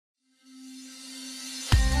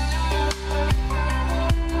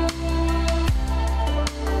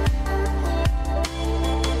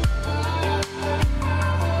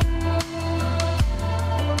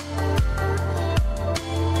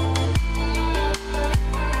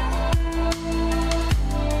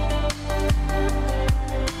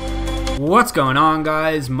What's going on,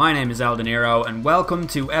 guys? My name is El Dinero, and welcome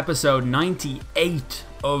to episode 98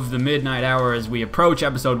 of the Midnight Hour as we approach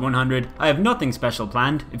episode 100. I have nothing special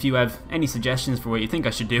planned. If you have any suggestions for what you think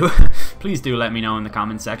I should do, please do let me know in the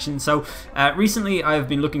comments section. So, recently I've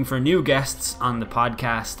been looking for new guests on the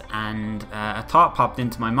podcast, and a thought popped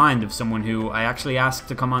into my mind of someone who I actually asked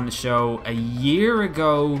to come on the show a year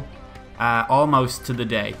ago, almost to the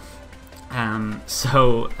day.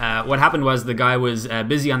 What happened was the guy was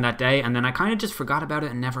busy on that day, and then I kind of just forgot about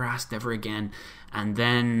it and never asked ever again. And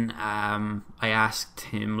then I asked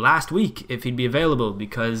him last week if he'd be available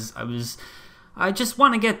because I just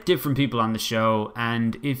want to get different people on the show.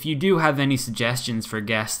 And if you do have any suggestions for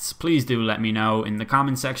guests, please do let me know in the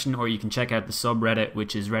comment section, or you can check out the subreddit,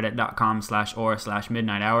 which is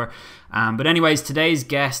reddit.com/or/midnighthour. But anyways, today's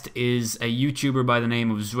guest is a YouTuber by the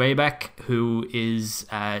name of Zweibeck, who is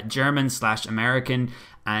German/American,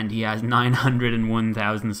 and he has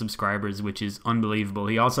 901,000 subscribers, which is unbelievable.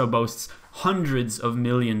 He also boasts hundreds of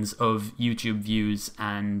millions of YouTube views,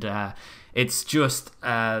 and it's just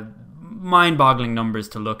mind-boggling numbers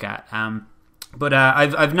to look at. But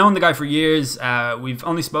I've known the guy for years. We've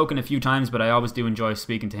only spoken a few times, but I always do enjoy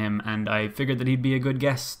speaking to him, and I figured that he'd be a good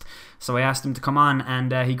guest. So I asked him to come on,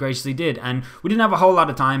 and he graciously did. And we didn't have a whole lot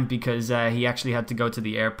of time because he actually had to go to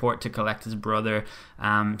the airport to collect his brother.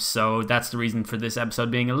 So that's the reason for this episode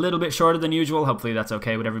being a little bit shorter than usual. Hopefully that's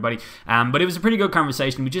okay with everybody. But it was a pretty good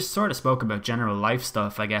conversation. We just sort of spoke about general life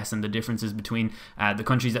stuff, I guess, and the differences between the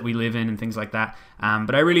countries that we live in and things like that.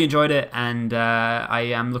 But I really enjoyed it, and I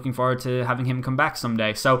am looking forward to having him come back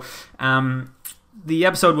someday. So the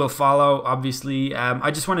episode will follow, obviously.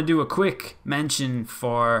 I just want to do a quick mention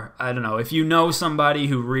for, I don't know, if you know somebody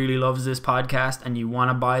who really loves this podcast and you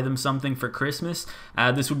want to buy them something for Christmas,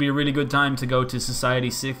 this would be a really good time to go to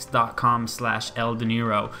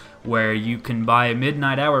society6.com/eldinero, where you can buy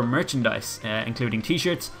Midnight Hour merchandise, including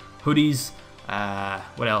t-shirts, hoodies,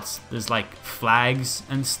 what else? There's like flags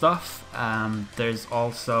and stuff. There's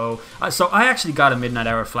also... so I actually got a Midnight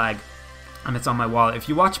Hour flag, and it's on my wall. If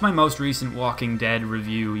you watch my most recent Walking Dead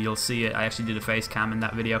review, you'll see it. I actually did a face cam in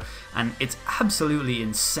that video, and it's absolutely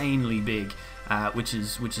insanely big, which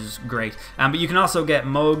is great. But you can also get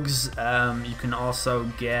mugs. You can also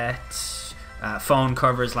get phone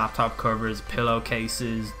covers, laptop covers,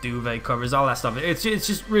 pillowcases, duvet covers, all that stuff. It's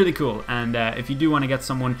just really cool. And if you do want to get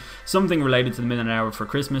someone something related to the Midnight Hour for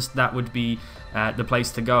Christmas, that would be the place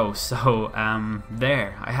to go. So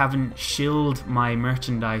there, I haven't shilled my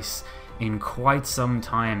merchandise in quite some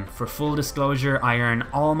time. For full disclosure, I earn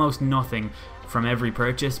almost nothing from every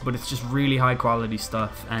purchase, but it's just really high quality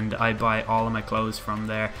stuff, and I buy all of my clothes from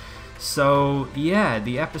there. So yeah,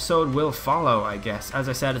 the episode will follow, I guess. As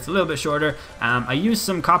I said, it's a little bit shorter. I used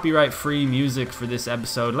some copyright free music for this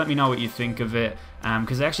episode. Let me know what you think of it,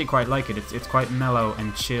 because I actually quite like it. It's quite mellow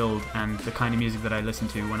and chilled, and the kind of music that I listen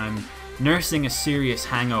to when I'm nursing a serious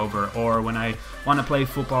hangover, or when I want to play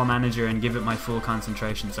Football Manager and give it my full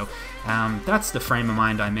concentration. So that's the frame of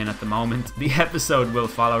mind I'm in at the moment. The episode will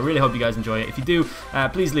follow. Really hope you guys enjoy it. If you do,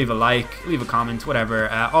 please leave a like, leave a comment,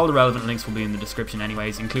 whatever. All the relevant links will be in the description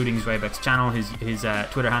anyways, including Zweibeck's channel, his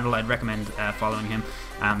Twitter handle. I'd recommend following him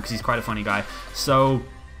because he's quite a funny guy. So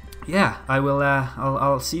yeah,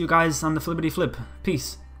 I'll see you guys on the flippity flip.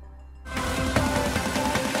 Peace.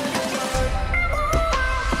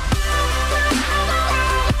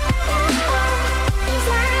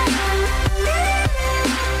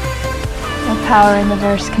 Power in the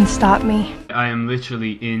verse can stop me. I am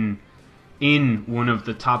literally in one of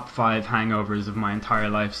the top 5 hangovers of my entire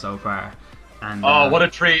life so far. And what a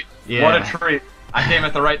treat. Yeah. What a treat. I came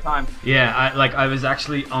at the right time. Yeah, I was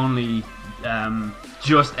actually only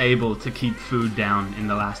just able to keep food down in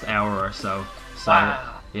the last hour or so. So Wow.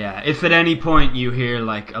 yeah, if at any point you hear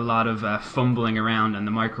like a lot of fumbling around and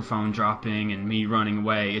the microphone dropping and me running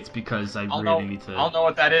away, it's because I really need to... I'll know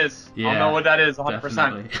what that is. Yeah, I'll know what that is, 100%.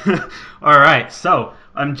 Definitely. Alright, so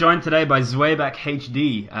I'm joined today by Zweibeck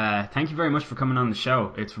HD. Thank you very much for coming on the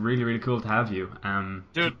show. It's really, really cool to have you.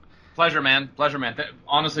 Dude, pleasure, man. Pleasure, man.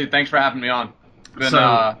 Honestly, thanks for having me on. Been,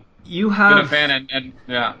 you have... been a fan, and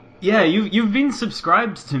yeah. Yeah, you've been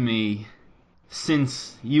subscribed to me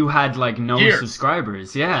since you had like no Years.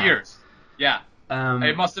 Subscribers. Yeah. Years. Yeah.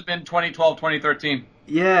 It must have been 2012, 2013.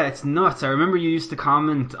 Yeah, it's nuts. I remember you used to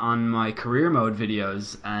comment on my career mode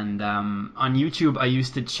videos, and on YouTube I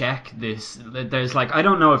used to check this. There's like, I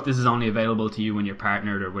don't know if this is only available to you when you're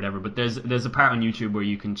partnered or whatever, but there's a part on YouTube where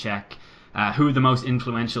you can check who the most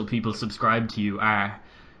influential people subscribed to you are,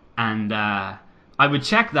 and I would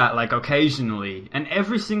check that like occasionally, and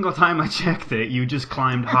every single time I checked it, you just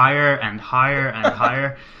climbed higher and higher and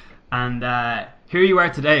higher. And here you are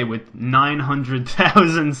today with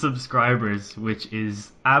 900,000 subscribers, which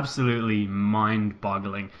is absolutely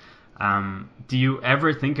mind-boggling. Do you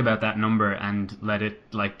ever think about that number and let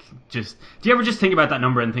it do you ever just think about that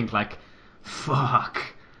number and think like, fuck,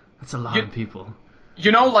 that's a lot of people?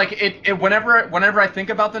 You know, like whenever I think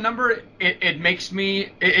about the number, it makes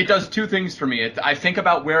me, it does two things for me. I think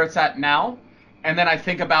about where it's at now, and then I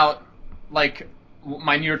think about like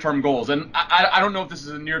my near-term goals. And I don't know if this is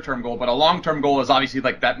a near-term goal, but a long-term goal is obviously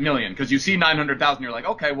like that million, because you see 900,000, you're like,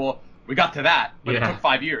 okay, well, we got to that, but it took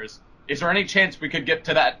 5 years. Is there any chance we could get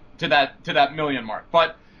to that million mark?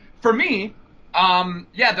 But for me,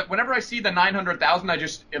 whenever I see the 900,000,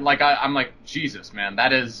 I'm like, Jesus, man,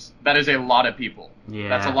 that is a lot of people. Yeah.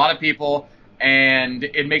 That's a lot of people, and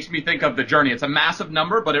it makes me think of the journey. It's a massive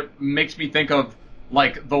number, but it makes me think of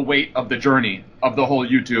like the weight of the journey of the whole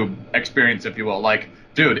YouTube experience, if you will. Like,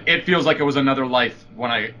 dude, it feels like it was another life when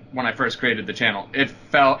I first created the channel. It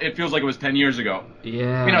feels like it was 10 years ago.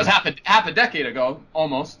 Yeah. It was half a decade ago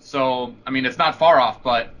almost. So I mean, it's not far off,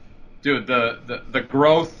 but dude, the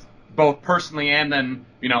growth, both personally and then,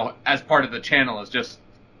 as part of the channel, is just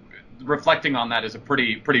reflecting on that is a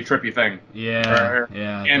pretty trippy thing. Yeah,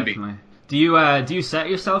 definitely. Do you set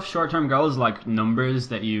yourself short-term goals, like numbers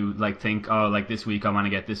that you think, oh, like this week I want to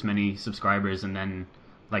get this many subscribers, and then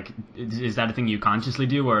is that a thing you consciously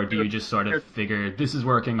do, or do you just sort of figure this is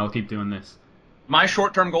working, I'll keep doing this? My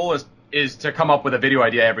short-term goal is to come up with a video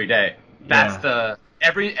idea every day. That's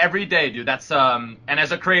every day, dude. That's and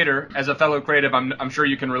as a creator, as a fellow creative, I'm sure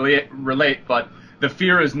you can relate, but the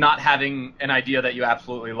fear is not having an idea that you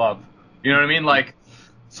absolutely love. You know what I mean?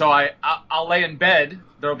 So I'll lay in bed.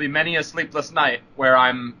 There'll be many a sleepless night where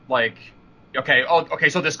I'm like, okay,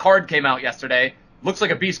 so this card came out yesterday. Looks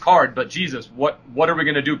like a beast card, but Jesus, what are we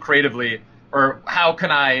gonna do creatively? Or how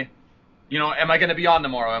can I, am I gonna be on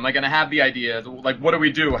tomorrow? Am I gonna have the idea? Like, what do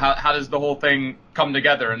we do? How does the whole thing come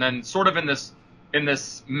together? And then sort of in this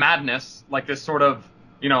madness, like this sort of,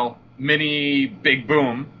 mini big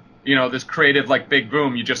boom, this creative big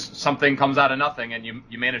boom, something comes out of nothing and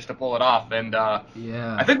you manage to pull it off. And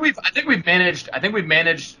I think we've managed,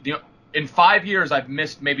 in 5 years I've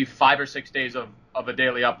missed maybe 5 or 6 days of a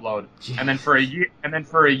daily upload. Jeez. And then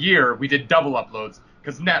for a year we did double uploads,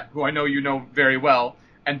 because Net, who I know you know very well,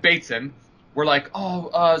 and Bateson were like,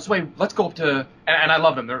 Sway, let's go up to, and I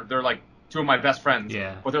love them, they're like two of my best friends.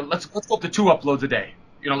 Yeah. But let's go up to 2 uploads a day.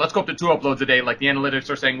 Let's go up to 2 uploads a day. Like, the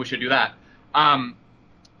analytics are saying we should do that.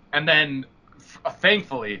 And then,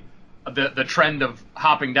 thankfully, the trend of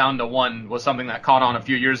hopping down to 1 was something that caught on a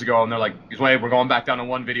few years ago, and they're like, Sway, we're going back down to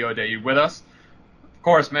 1 video a day. You with us? Of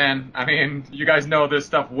course, man. I mean, you guys know this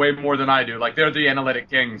stuff way more than I do. Like, they're the analytic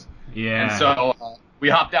kings. Yeah. And so we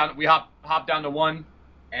hop down to 1,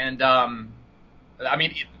 and I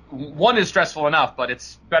mean, 1 is stressful enough, but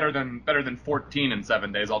it's better than 14 in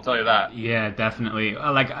 7 days. I'll tell you that. Yeah, definitely.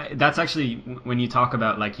 That's actually, when you talk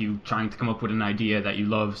about you trying to come up with an idea that you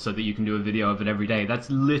love so that you can do a video of it every day. That's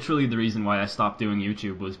literally the reason why I stopped doing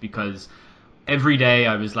YouTube, was because every day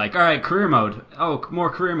I was like, all right, career mode. Oh, more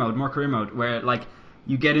career mode. Where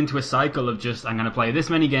you get into a cycle of just, I'm going to play this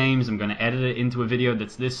many games, I'm going to edit it into a video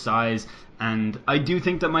that's this size. And I do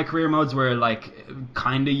think that my career modes were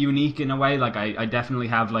kind of unique in a way. I definitely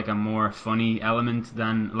have a more funny element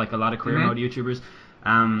than a lot of career mode YouTubers.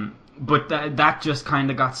 But that just kind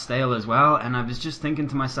of got stale as well. And I was just thinking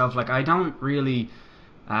to myself, I don't really,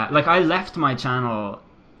 I left my channel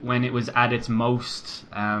when it was at its most,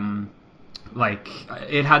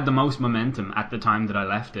 it had the most momentum at the time that I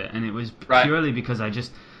left it, and it was purely because I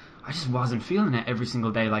just wasn't feeling it every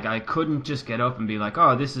single day. I couldn't just get up and be like,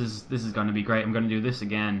 oh, this is going to be great, I'm going to do this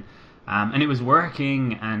again. And it was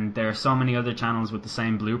working, and there are so many other channels with the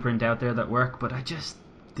same blueprint out there that work, but I just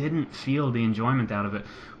didn't feel the enjoyment out of it.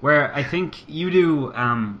 Where I think you do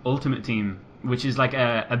Ultimate Team, which is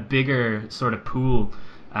a bigger sort of pool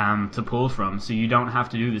to pull from, so you don't have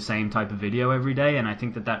to do the same type of video every day, and I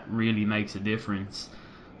think that really makes a difference,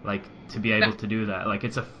 to be able to do that.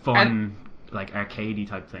 It's a fun, arcadey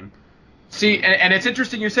type thing. See, and it's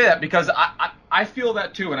interesting you say that, because I feel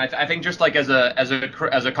that too, and I think just as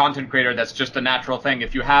a content creator, that's just a natural thing.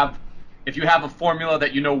 If you have a formula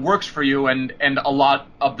that works for you, and a lot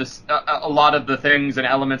of the things and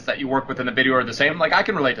elements that you work with in the video are the same, I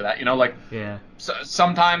can relate to that. Yeah. So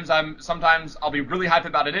sometimes I'll be really hyped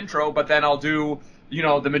about an intro, but then I'll do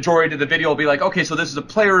the majority of the video will be like, okay, so this is a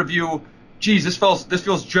player review. Geez, this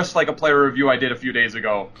feels just like a player review I did a few days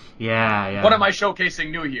ago. Yeah. What am I showcasing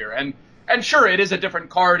new here? And sure, it is a different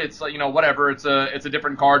card. It's whatever. It's a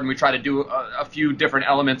different card, and we try to do a few different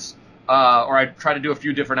elements. Or I try to do a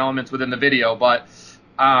few different elements within the video, but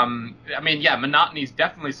I mean, yeah, monotony is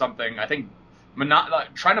definitely something. I think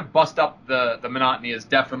trying to bust up the monotony is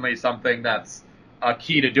definitely something that's a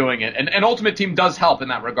key to doing it. And Ultimate Team does help in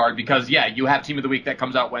that regard because, yeah, you have Team of the Week that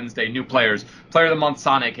comes out Wednesday, new players. Player of the Month,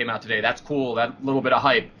 Sane came out today. That's cool. That little bit of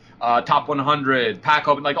hype. Top 100, pack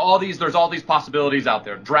open, like all these, there's all these possibilities out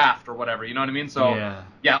there. Draft or whatever, you know what I mean? So,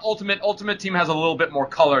 yeah, Ultimate Team has a little bit more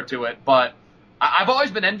color to it. But I've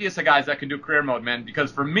always been envious of guys that can do career mode, man,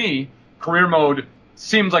 because for me, career mode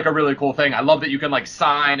seems like a really cool thing. I love that you can, like,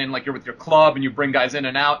 sign and, like, you're with your club and you bring guys in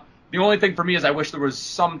and out. The only thing for me is I wish there was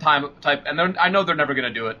some type, and I know they're never going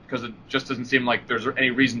to do it because it just doesn't seem like there's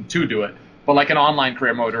any reason to do it, but like an online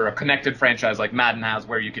career mode or a connected franchise like Madden has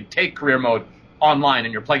where you can take career mode online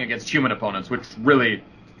and you're playing against human opponents, which really,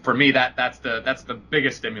 for me, that's the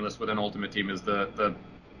biggest stimulus within Ultimate Team is the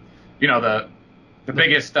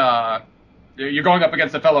biggest, you're going up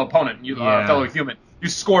against a fellow opponent, fellow human. You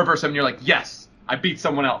score versus him and you're like, yes, I beat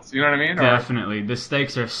someone else. You know what I mean? Definitely. The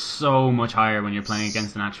stakes are so much higher when you're playing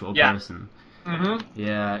against an actual person. Mm-hmm.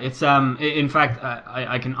 Yeah, it's in fact,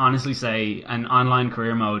 I can honestly say an online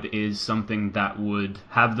career mode is something that would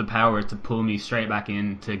have the power to pull me straight back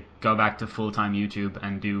in to go back to full-time YouTube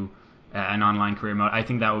and do an online career mode. I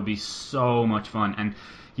think that would be so much fun, and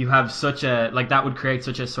you have such a, like, that would create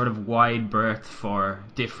such a sort of wide berth for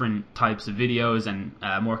different types of videos and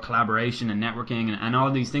more collaboration and networking and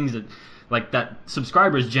all these things that, like, that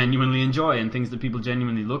subscribers genuinely enjoy and things that people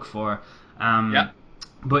genuinely look for.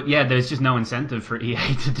 But yeah, there's just no incentive for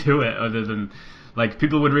EA to do it other than, like,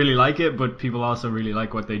 people would really like it, but people also really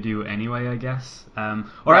like what they do anyway, I guess.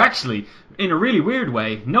 Actually, in a really weird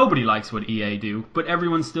way, nobody likes what EA do, but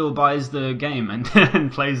everyone still buys the game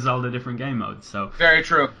and plays all the different game modes. So very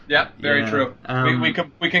true. Yep, very true.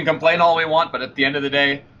 We can complain all we want, but at the end of the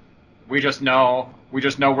day, we just know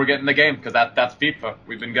we're getting the game because that's FIFA.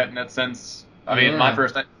 We've been getting it since. I mean, my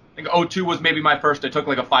first. I think 02 was maybe my first. I took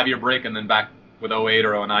like a 5-year break and then back with 08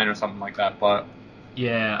 or 09 or something like that. But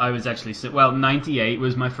yeah, I was actually 98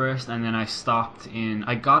 was my first, and then I stopped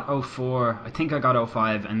I got 04. I think I got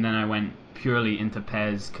 05, and then I went purely into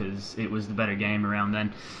PES because it was the better game around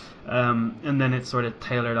then. And then it sort of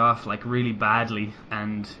tailored off like really badly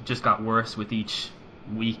and just got worse with each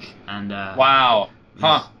week. And wow,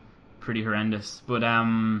 pretty horrendous. But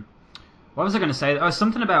what was I going to say?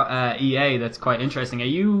 Something about EA that's quite interesting. Are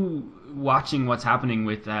you watching what's happening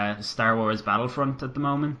with Star Wars Battlefront at the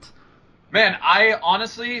moment? Man, I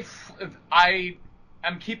honestly, I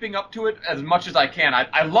am keeping up to it as much as I can.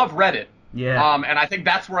 I love Reddit. Yeah. And I think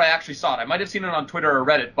that's where I actually saw it. I might have seen it on Twitter or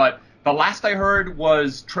Reddit, but the last I heard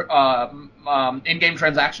was in-game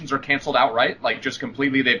transactions are canceled outright. Like, just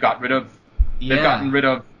completely, they've gotten rid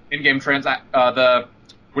of in-game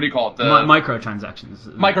what do you call it? The microtransactions.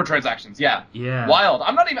 Microtransactions, yeah. Yeah. Wild.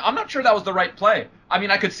 I'm not sure that was the right play. I mean,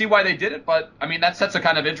 I could see why they did it, but I mean, that sets a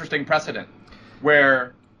kind of interesting precedent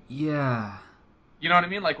where. Yeah. You know what I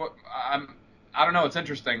mean? Like, I don't know. It's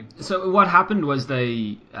interesting. So what happened was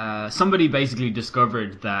somebody basically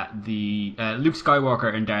discovered that the Luke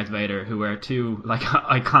Skywalker and Darth Vader, who are two like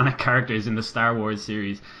iconic characters in the Star Wars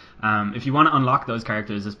series, if you want to unlock those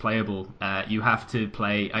characters as playable, you have to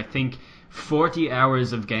play, I think, 40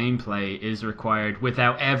 hours of gameplay is required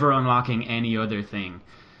without ever unlocking any other thing.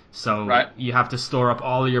 So you have to store up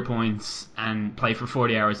all of your points and play for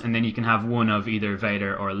 40 hours, and then you can have one of either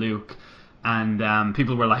Vader or Luke. And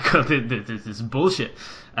people were like, oh, this is bullshit.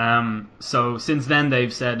 So since then,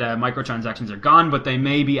 they've said microtransactions are gone, but they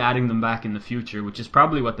may be adding them back in the future, which is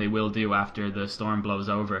probably what they will do after the storm blows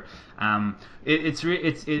over. It's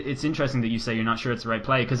interesting that you say you're not sure it's the right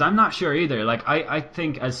play, because I'm not sure either. Like, I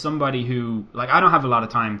think as somebody who, like, I don't have a lot of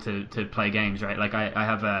time to play games, right? Like, I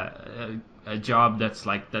have a job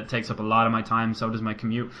that takes up a lot of my time, so does my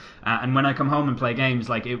commute, and when I come home and play games,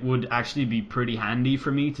 like, it would actually be pretty handy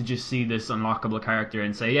for me to just see this unlockable character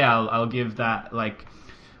and say, yeah, I'll give that, like,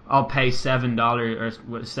 I'll pay $7 or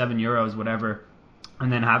 €7, whatever,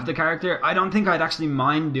 and then have the character. I don't think I'd actually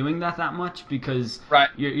mind doing that much, because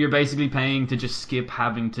you're basically paying to just skip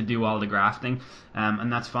having to do all the grafting,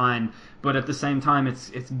 and that's fine. But at the same time, it's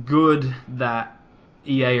good that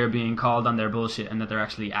EA are being called on their bullshit and that they're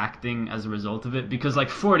actually acting as a result of it, because like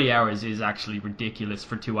 40 hours is actually ridiculous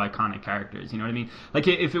for two iconic characters, you know what I mean? Like,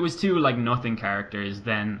 if it was two like nothing characters,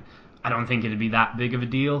 then I don't think it'd be that big of a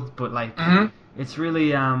deal, but like it's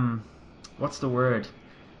really what's the word?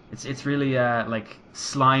 It's really like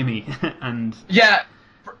slimy and yeah,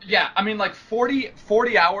 I mean, like 40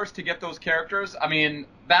 hours to get those characters, I mean,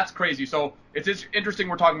 that's crazy. So it's interesting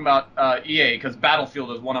we're talking about EA, because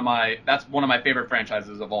Battlefield is one of my favorite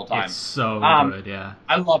franchises of all time. It's so good, yeah.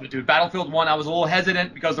 I love it, dude. Battlefield 1, I was a little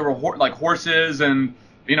hesitant because there were horses and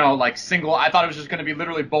like single. I thought it was just going to be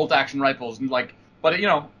literally bolt action rifles, and like, but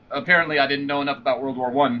apparently I didn't know enough about World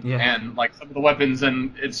War One and like some of the weapons,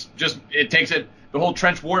 and it takes it, the whole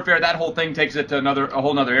trench warfare, that whole thing takes it to a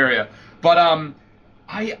whole nother area. But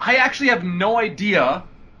I actually have no idea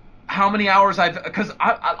how many hours because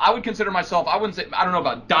I would consider myself, I don't know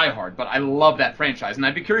about Die Hard, but I love that franchise, and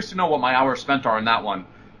I'd be curious to know what my hours spent are in that one.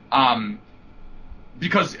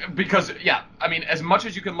 Because yeah, I mean, as much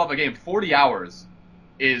as you can love a game, 40 hours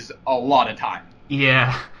is a lot of time.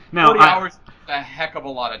 Yeah. Now, 40 hours is a heck of a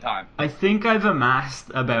lot of time. I think I've amassed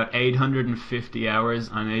about 850 hours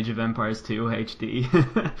on Age of Empires 2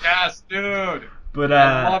 HD. Yes, dude. But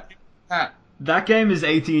I love that. That game is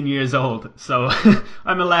 18 years old, so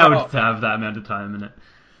I'm allowed to have that amount of time in it.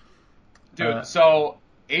 Dude, so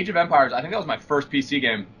Age of Empires, I think that was my first PC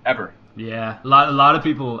game ever. Yeah, a lot of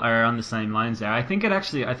people are on the same lines there. I think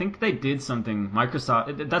they did something,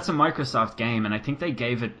 Microsoft, that's a Microsoft game, and I think they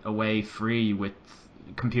gave it away free with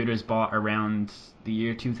computers bought around the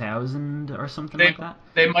year 2000 or something like that.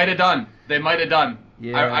 They might have done.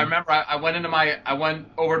 Yeah. I remember I went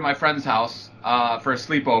over to my friend's house for a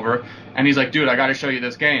sleepover, and he's like, dude, I got to show you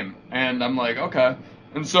this game. And I'm like, okay.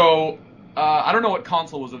 And so I don't know what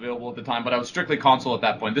console was available at the time, but I was strictly console at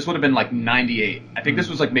that point. This would have been like 98. I think this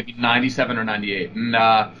was like maybe 97 or 98. And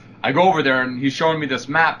I go over there, and he's showing me this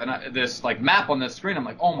map, and this like map on this screen. I'm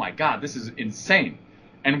like, oh my god, this is insane.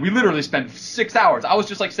 And we literally spent 6 hours. I was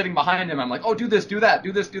just like sitting behind him. I'm like, oh, do this, do that,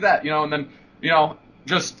 do this, do that. And then,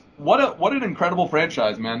 just what an incredible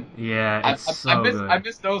franchise, man. Yeah, good. I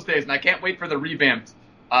miss those days, and I can't wait for the revamped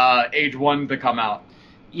Age 1 to come out.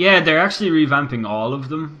 Yeah, they're actually revamping all of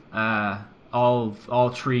them,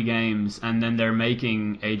 all 3 games, and then they're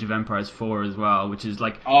making Age of Empires 4 as well, which is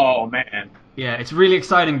like... Oh, man. Yeah, it's really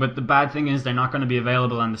exciting, but the bad thing is they're not going to be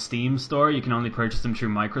available on the Steam store. You can only purchase them through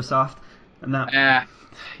Microsoft. And that...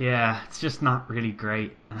 Yeah, it's just not really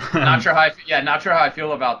great. Not sure how I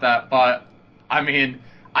feel about that, but I mean,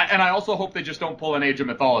 I also hope they just don't pull an Age of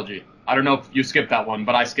Mythology. I don't know if you skipped that one,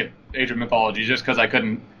 but I skipped Age of Mythology just because I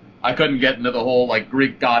couldn't get into the whole like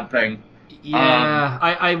Greek god thing. Yeah,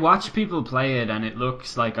 I watch people play it, and it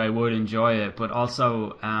looks like I would enjoy it, but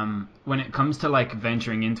also when it comes to like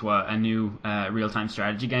venturing into a new real-time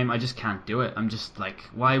strategy game, I just can't do it. I'm just like,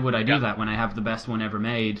 why would I do that when I have the best one ever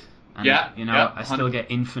made? And, I still get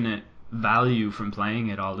infinite value from playing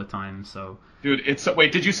it all the time, so... Dude,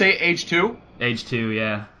 wait, did you say Age 2? Age 2,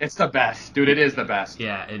 yeah. It's the best. Dude, it is the best.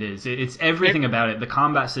 Yeah, it is. It's everything about it. The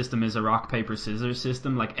combat system is a rock, paper, scissors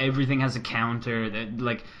system. Like, everything has a counter.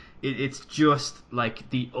 It's just, like,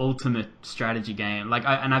 the ultimate strategy game. Like,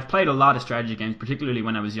 I've played a lot of strategy games, particularly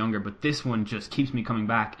when I was younger, but this one just keeps me coming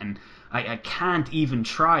back, and I can't even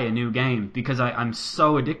try a new game because I'm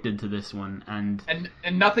so addicted to this one. And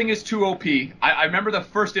nothing is too OP. I remember the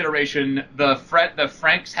first iteration, the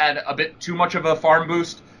Franks had a bit too much of a farm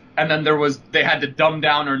boost, and then they had to dumb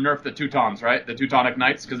down or nerf the Teutons, right? The Teutonic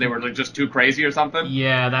Knights, because they were like just too crazy or something.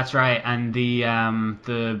 Yeah, that's right. And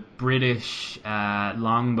the British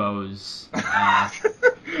longbows.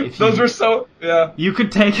 Those were so... Yeah. You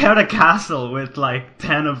could take out a castle with like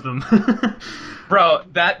 10 of them. Bro,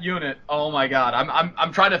 that unit, oh my god.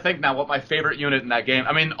 I'm trying to think now what my favorite unit in that game.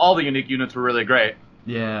 I mean, all the unique units were really great.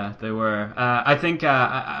 Yeah, they were. I think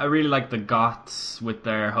I really like the Goths with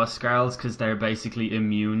their Huskarls because they're basically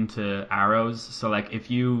immune to arrows. So like if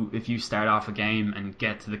you start off a game and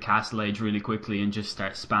get to the castle age really quickly and just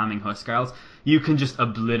start spamming Huskarls, you can just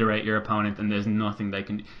obliterate your opponent and there's nothing they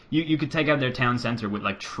can... You could take out their town center with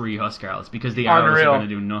like 3 Huskarls because the arrows are going to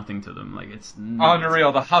do nothing to them. Like it's nuts.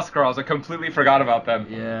 Unreal. The Huskarls, I completely forgot about them.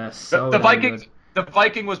 Yeah, so the Vikings... Good. The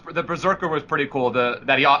Berserker was pretty cool.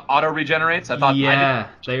 That he auto regenerates. I thought. Yeah,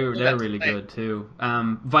 they're really good too.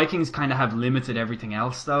 Vikings kind of have limited everything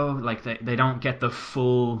else though. Like they don't get the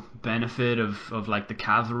full benefit of like the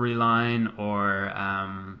cavalry line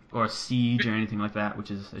or siege or anything like that,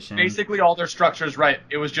 which is a shame. Basically, all their structures, right?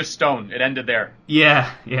 It was just stone. It ended there.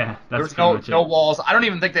 Yeah. There was no walls. I don't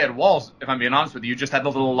even think they had walls. If I'm being honest with you, you just had the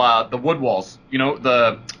little the wood walls.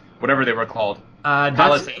 The whatever they were called.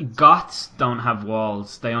 Goths don't have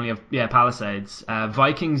walls. They only have palisades.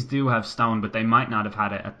 Vikings do have stone, but they might not have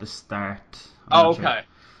had it at the start. Okay.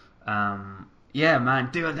 Yeah, man,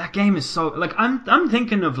 dude, that game is so like I'm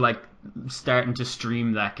thinking of like starting to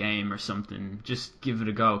stream that game or something. Just give it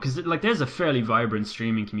a go because like there's a fairly vibrant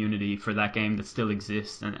streaming community for that game that still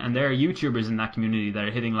exists, and there are YouTubers in that community that are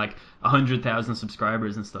hitting like 100,000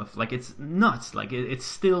 subscribers and stuff. Like it's nuts. Like it's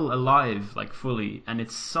still alive, like fully, and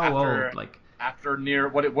it's so old. Like. After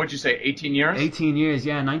what'd you say, 18 years? 18 years,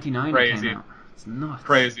 yeah, 99 Crazy. it came out. It's nuts.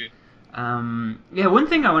 Crazy. Yeah, one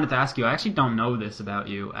thing I wanted to ask you, I actually don't know this about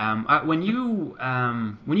you. When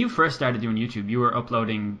you first started doing YouTube, you were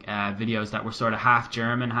uploading videos that were sort of half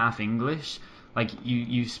German, half English. Like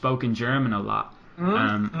you spoke in German a lot.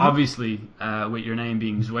 Obviously, with your name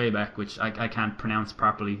being Zweibach, which I can't pronounce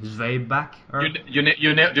properly. Zweibach? Or...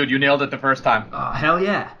 You nailed it the first time. Oh, hell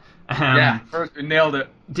yeah. First you nailed it.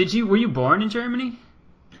 Were you born in Germany?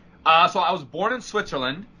 So I was born in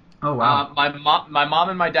Switzerland. Oh wow. My mom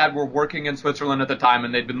and my dad were working in Switzerland at the time,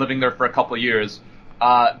 and they'd been living there for a couple of years.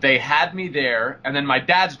 They had me there, and then my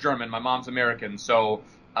dad's German, my mom's American, so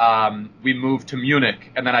we moved to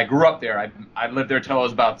Munich, and then I grew up there. I lived there till I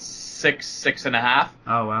was about six and a half.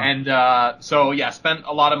 Oh wow. And so yeah, spent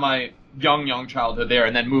a lot of my young childhood there,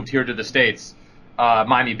 and then moved here to the States,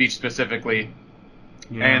 Miami Beach specifically.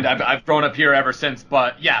 Yeah. And I've grown up here ever since.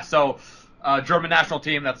 But yeah, so. German national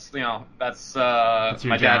team. That's my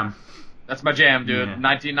jam. dad. That's my jam, dude. Yeah.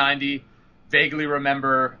 1990. Vaguely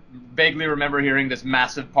remember hearing this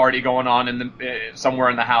massive party going on in the somewhere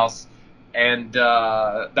in the house, and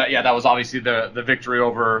that was obviously the victory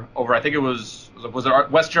over I think it was it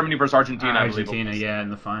West Germany versus Argentina. Argentina, I believe yeah, in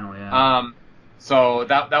the final, yeah. So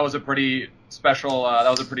that was a pretty special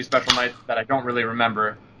night that I don't really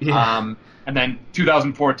remember. Yeah. And then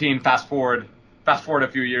 2014. Fast forward a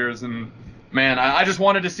few years and. Man, I just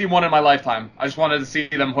wanted to see one in my lifetime. I just wanted to see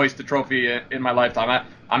them hoist the trophy in my lifetime.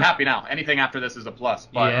 I'm happy now. Anything after this is a plus.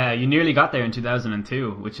 But yeah, you nearly got there in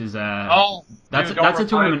 2002, which is that's a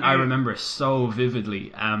tournament I remember so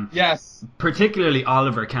vividly. Yes. Particularly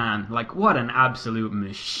Oliver Kahn. Like, what an absolute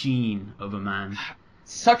machine of a man.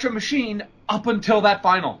 Such a machine up until that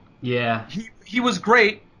final. Yeah. He was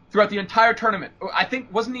great throughout the entire tournament. I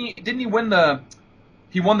think didn't he win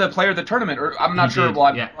he won the player of the tournament, or I'm not sure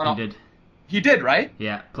what. Yeah, he did. He did, right?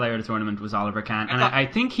 Yeah, player of the tournament was Oliver Kahn, and I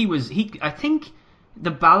think I think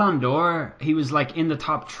the Ballon d'Or, he was like in the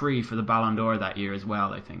top 3 for the Ballon d'Or that year as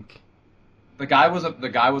well. I think the guy was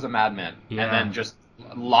a madman, yeah. And then just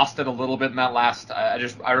lost it a little bit in that last.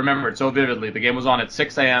 I remember it so vividly. The game was on at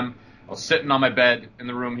 6 a.m. I was sitting on my bed in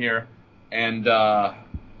the room here, and I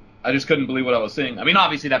just couldn't believe what I was seeing. I mean,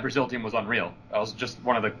 obviously that Brazil team was unreal. I was just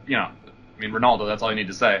one of the Ronaldo, that's all you need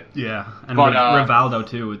to say. Yeah, and Rivaldo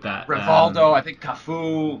too with that. Rivaldo, I think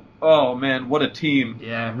Cafu. Oh man, what a team!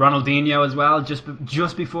 Yeah, Ronaldinho as well.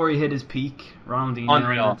 Just before he hit his peak, Ronaldinho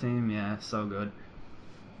Unreal. on the team. Yeah, so good.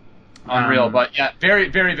 Unreal, but yeah, very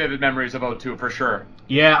very vivid memories of 02 for sure.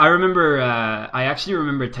 Yeah, I remember. I actually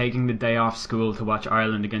remember taking the day off school to watch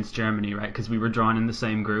Ireland against Germany, right? Because we were drawn in the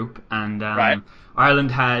same group, and right.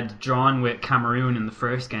 Ireland had drawn with Cameroon in the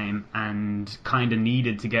first game and kind of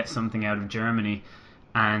needed to get something out of Germany,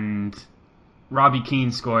 and Robbie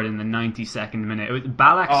Keane scored in the 92nd minute.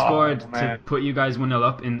 Ballack scored to put you guys 1-0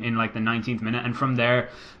 up in like the 19th minute, and from there,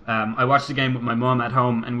 I watched the game with my mum at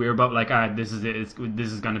home, and we were both like, this is it.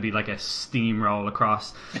 This is going to be like a steamroll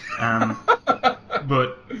across.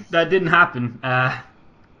 But that didn't happen.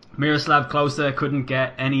 Miroslav Klose couldn't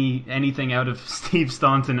get anything out of Steve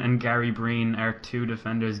Staunton and Gary Breen, our 2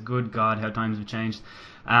 defenders. Good God, how times have changed.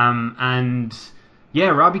 And yeah,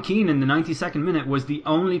 Robbie Keane in the 92nd minute was the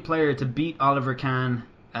only player to beat Oliver Kahn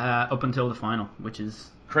up until the final, which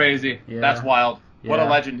is crazy. Yeah. That's wild. What Yeah.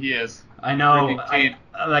 a legend he is. I know.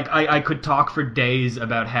 I could talk for days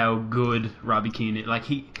about how good Robbie Keane is. Like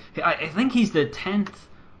I think he's the 10th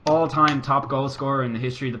all-time top goal scorer in the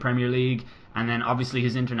history of the Premier League. And then obviously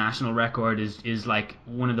his international record is like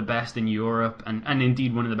one of the best in Europe and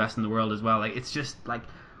indeed one of the best in the world as well. Like, it's just like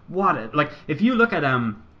if you look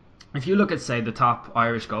at say the top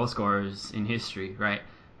Irish goal scorers in history, right?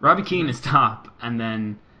 Robbie Keane is top, and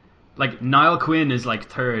then like Niall Quinn is like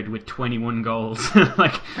 3rd with 21 goals.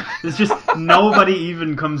 Like, there's just nobody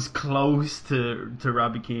even comes close to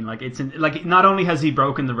Robbie Keane. Like, like not only has he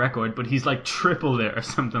broken the record, but he's like tripled it or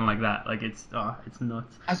something like that. Like, it's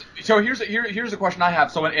nuts. So here's a question I have.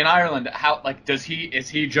 So in Ireland, how like is he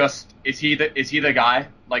the guy?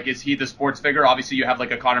 Like, is he the sports figure? Obviously you have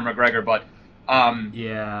like a Conor McGregor, but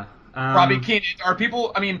yeah. Robbie Keane, are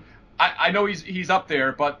people? I mean, I know he's up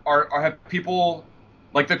there, but have people?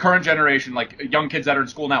 Like the current generation, like young kids that are in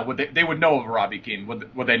school now, they would know of Robbie Keane?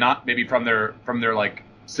 Would they not? Maybe from their like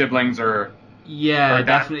siblings or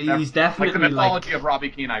definitely. He's definitely like the mythology of Robbie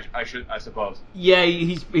Keane. I suppose. Yeah,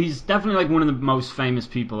 he's definitely like one of the most famous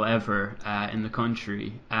people ever in the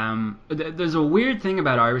country. There's a weird thing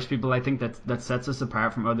about Irish people, I think, that sets us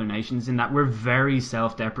apart from other nations, in that we're very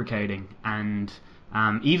self-deprecating, and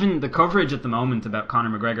even the coverage at the moment about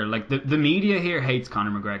Conor McGregor, like the media here hates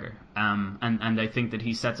Conor McGregor, and I think that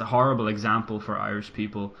he sets a horrible example for Irish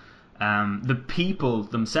people. The people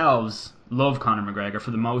themselves love Conor McGregor for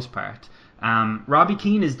the most part. Robbie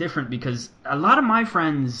Keane is different because a lot of my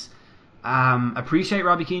friends appreciate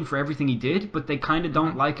Robbie Keane for everything he did, but they kind of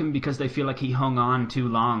don't like him because they feel like he hung on too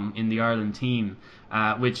long in the Ireland team.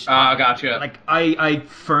 Which gotcha. Like I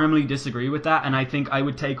firmly disagree with that, and I think I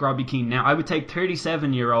would take Robbie Keane now. I would take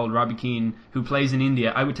 37-year-old Robbie Keane who plays in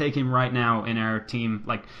India. I would take him right now in our team.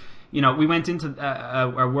 Like, you know, we went into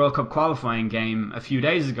a World Cup qualifying game a few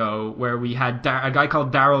days ago where we had a guy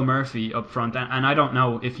called Daryl Murphy up front, and I don't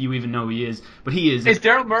know if you even know who he is, but he is. Is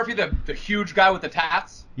Daryl Murphy the huge guy with the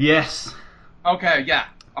tats? Yes. Okay, yeah,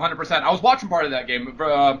 100%. I was watching part of that game.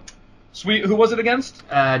 Who was it against?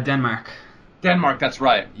 Denmark. Denmark, that's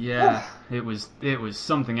right. Yeah, it was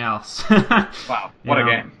something else. Wow, what a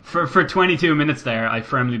game. For 22 minutes there, I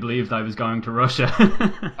firmly believed I was going to Russia.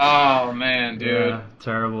 Oh, man, dude. Yeah,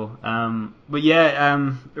 terrible. But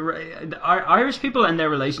yeah, Irish people and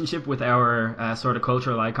their relationship with our sort of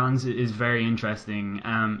cultural icons is very interesting.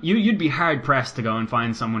 You'd be hard pressed to go and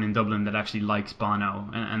find someone in Dublin that actually likes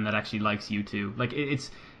Bono and that actually likes U2. Like,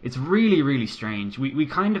 it's really, really strange. We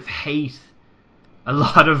kind of hate a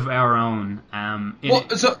lot of our own.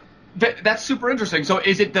 That's super interesting. So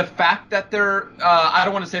is it the fact that they're, I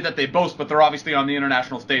don't want to say that they boast, but they're obviously on the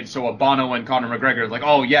international stage, so Bono and Conor McGregor, like,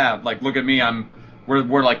 oh yeah, like, look at me,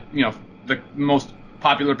 we're like, you know, the most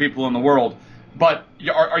popular people in the world. But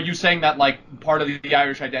are you saying that, like, part of the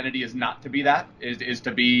Irish identity is not to be that? Is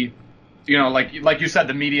to be, you know, like you said,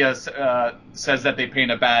 the media says that they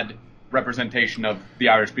paint a bad representation of the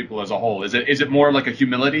Irish people as a whole. Is it more like a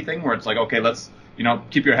humility thing where it's like, okay, let's, you know,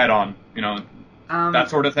 keep your head on, you know, that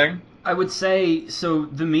sort of thing? I would say, so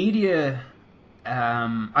the media,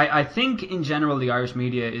 I think in general the Irish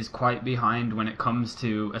media is quite behind when it comes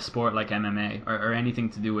to a sport like MMA or anything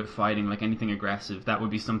to do with fighting, like anything aggressive. That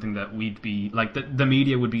would be something that we'd be, like, the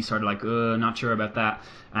media would be sort of like, not sure about that.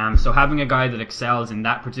 So having a guy that excels in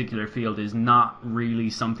that particular field is not really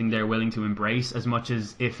something they're willing to embrace as much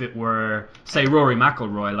as if it were, say, Rory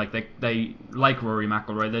McIlroy. Like, they like Rory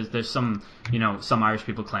McIlroy. There's some, you know, some Irish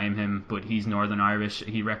people claim him, but he's Northern Irish.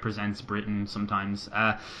 He represents Britain sometimes.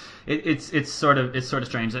 It's sort of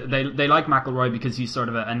strange. They like McIlroy because he's sort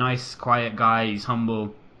of a nice, quiet guy. He's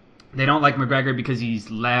humble. They don't like McGregor because he's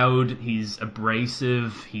loud, he's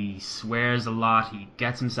abrasive, he swears a lot, he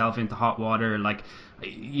gets himself into hot water. Like,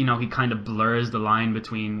 you know, he kind of blurs the line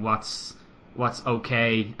between what's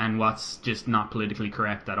okay and what's just not politically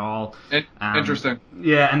correct at all. Interesting.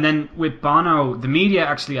 Yeah, and then with Bono, the media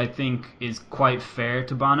actually, I think, is quite fair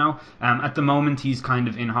to Bono. At the moment, he's kind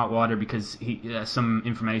of in hot water because some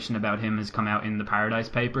information about him has come out in the Paradise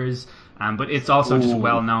Papers. But it's also just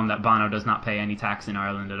well known that Bono does not pay any tax in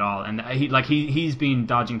Ireland at all, and he's been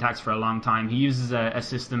dodging tax for a long time. He uses a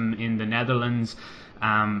system in the Netherlands.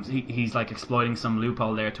 He's like exploiting some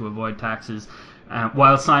loophole there to avoid taxes,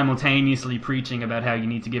 while simultaneously preaching about how you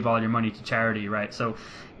need to give all your money to charity, right? So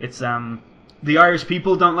it's the Irish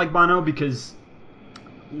people don't like Bono because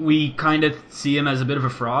we kind of see him as a bit of a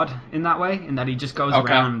fraud in that way, in that he just goes around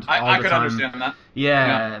all the time. I could understand that.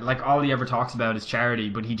 Yeah, like all he ever talks about is charity,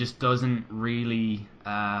 but he just doesn't really.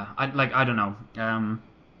 I don't know.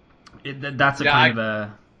 That's a kind of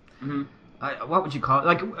a. Mm-hmm. What would you call it?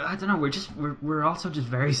 Like, I don't know. We're also just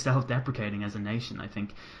very self-deprecating as a nation, I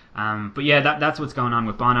think. But yeah, that's what's going on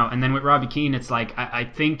with Bono. And then with Robbie Keane, it's like I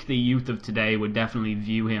think the youth of today would definitely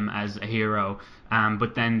view him as a hero.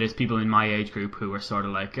 But then there's people in my age group who are sort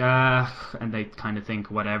of like, and they kind of think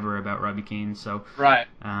whatever about Robbie Keane. So right.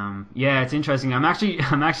 Yeah, it's interesting. I'm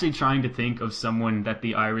actually trying to think of someone that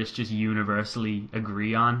the Irish just universally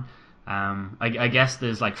agree on. I guess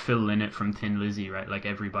there's like Phil Lynott from Thin Lizzy, right? Like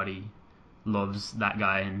everybody loves that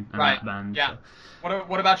guy and right. that band. Yeah. So.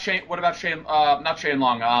 What about Shane? Not Shane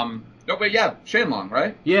Long. Shane Long,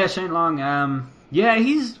 right? Yeah, Shane Long. Yeah,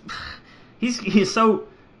 he's so.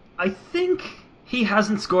 I think he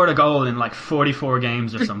hasn't scored a goal in like 44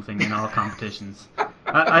 games or something in all competitions.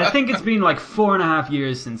 I think it's been like 4.5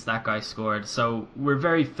 years since that guy scored. So we're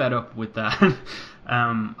very fed up with that.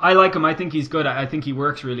 I like him. I think he's good. I think he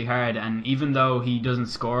works really hard, and even though he doesn't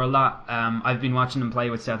score a lot, I've been watching him play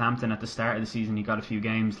with Southampton at the start of the season. He got a few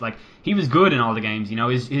games. Like, he was good in all the games. You know,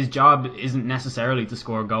 his job isn't necessarily to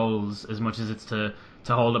score goals as much as it's to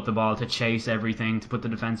hold up the ball, to chase everything, to put the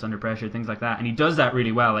defense under pressure, things like that. And he does that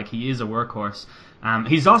really well. Like, he is a workhorse.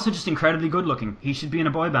 He's also just incredibly good looking. He should be in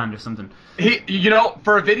a boy band or something.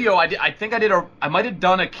 For a video, I might have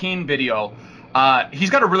done a Keane video. He's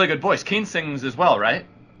got a really good voice. Keane sings as well, right?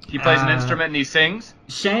 He plays an instrument and he sings.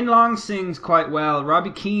 Shane Long sings quite well.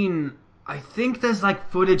 Robbie Keane, I think there's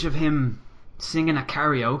like footage of him singing at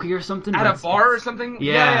karaoke or something. At a bar or something?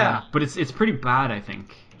 Yeah. But it's pretty bad, I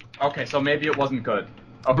think. Okay, so maybe it wasn't good.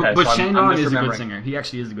 Okay, But so Shane I'm Long is a good misremembering. singer. He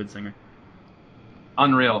actually is a good singer.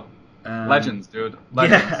 Unreal. Legends, dude.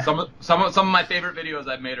 Legends. Yeah. Some of my favorite videos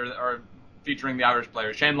I've made are featuring the Irish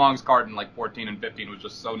players. Shane Long's card in like 14 and 15 was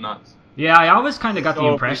just so nuts. Yeah, I always kind of got the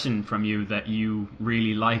So impression from you that you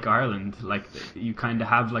really like Ireland. Like, you kind of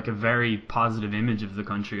have like a very positive image of the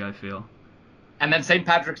country, I feel. And then St.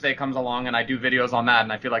 Patrick's Day comes along, and I do videos on that,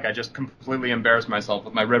 and I feel like I just completely embarrass myself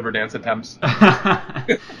with my river dance attempts.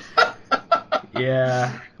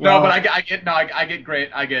 Yeah. No, Well, but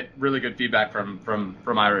I get really good feedback from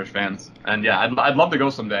Irish fans, and yeah, I'd love to go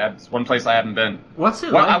someday. It's one place I haven't been. what's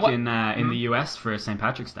it Well, like in the US for St.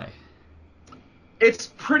 Patrick's Day?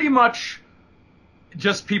 It's pretty much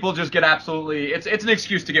just people just get absolutely. It's an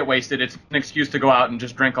excuse to get wasted. It's an excuse to go out and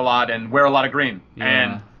just drink a lot and wear a lot of green. Yeah.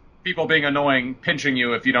 And people being annoying, pinching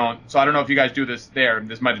you if you don't. So I don't know if you guys do this there.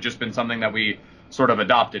 This might have just been something that we sort of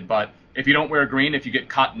adopted, but if you don't wear green, if you get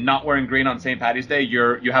caught not wearing green on St. Patty's Day,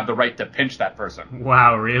 you have the right to pinch that person.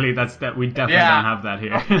 Wow, really? We definitely Yeah. don't have that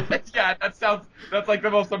here. Yeah, that's like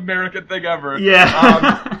the most American thing ever.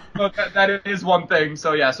 Yeah. But that is one thing.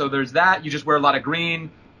 So yeah, so there's that. You just wear a lot of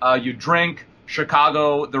green. You drink.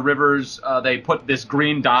 Chicago, the rivers, they put this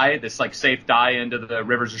green dye, this like safe dye into the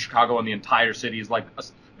rivers of Chicago, and the entire city is like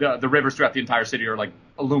the rivers throughout the entire city are like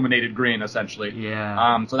illuminated green essentially.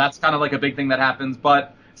 Yeah. So that's kind of like a big thing that happens,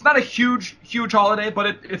 but it's not a huge holiday,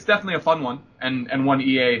 but it's definitely a fun one, and one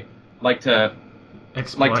EA like to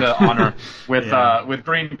Exploit. honor with Yeah. with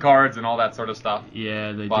green cards and all that sort of stuff.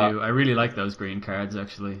 Yeah, they But- do. I really like those green cards,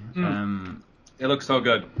 actually. It looks so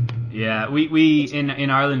good. Yeah, we in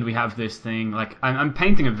Ireland we have this thing. Like, I'm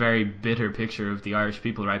painting a very bitter picture of the Irish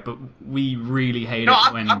people, right? But we really hate No,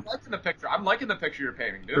 it when I'm liking the picture. I'm liking the picture you're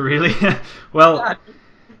painting, dude. really. Well, Yeah.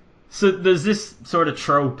 so there's this sort of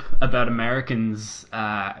trope about Americans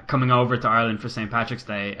coming over to Ireland for St. Patrick's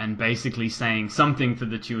Day and basically saying something to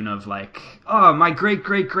the tune of like, "Oh, my great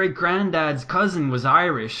great great granddad's cousin was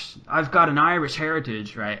Irish. I've got an Irish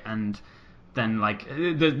heritage," right? And then like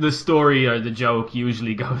the story or the joke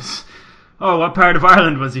usually goes, "Oh, what part of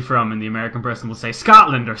Ireland was he from?" And the American person will say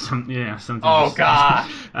Scotland or something, something. Oh, just-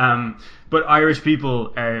 gosh. But Irish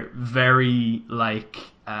people are very like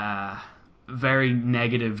very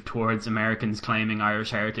negative towards Americans claiming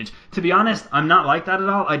Irish heritage. To be honest, I'm not like that at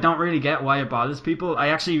all. I don't really get why it bothers people. I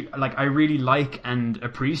actually I really like and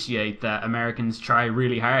appreciate that Americans try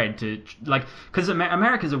really hard to because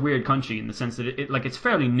America's a weird country in the sense that it's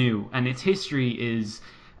fairly new and its history is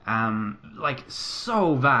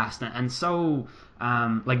so vast and so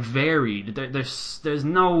varied. There's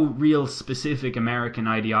no real specific American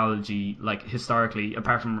ideology historically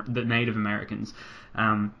apart from the Native Americans.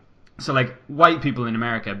 So white people in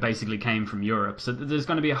America basically came from Europe, so there's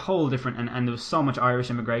going to be a whole different and there was so much Irish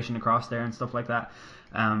immigration across there and stuff like that.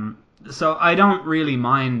 So I don't really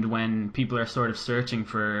mind when people are sort of searching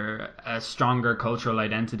for a stronger cultural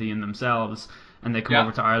identity in themselves and they come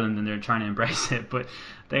over to Ireland and they're trying to embrace it, but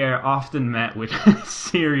they are often met with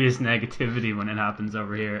serious negativity when it happens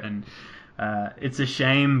over here, and it's a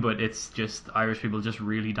shame, but it's just Irish people just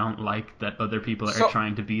really don't like that other people are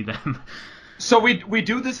trying to be them. So we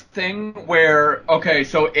do this thing where, okay,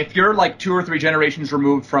 so if you're like 2 or 3 generations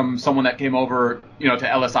removed from someone that came over,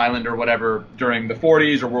 to Ellis Island or whatever during the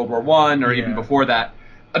 40s or World War I or even before that,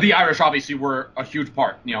 the Irish obviously were a huge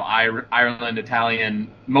part. Ireland,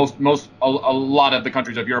 Italian, a lot of the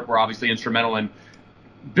countries of Europe were obviously instrumental in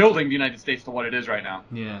building the United States to what it is right now.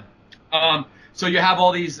 Yeah. So you have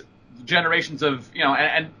all these generations of,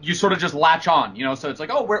 and you sort of just latch on, so it's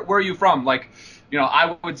like, oh, where are you from?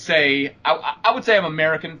 I would say I'm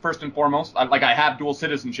American first and foremost. I have dual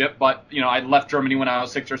citizenship, but I left Germany when I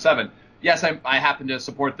was 6 or 7. Yes, I happen to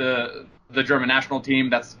support the German national team.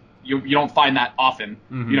 That's you don't find that often,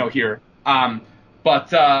 here.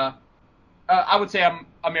 But I would say I'm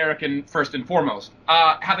American first and foremost.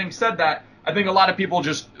 Having said that, I think a lot of people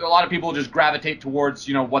just gravitate towards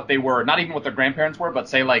what they were, not even what their grandparents were, but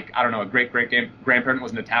say I don't know, a great grandparent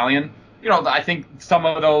was an Italian. I think some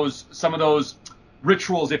of those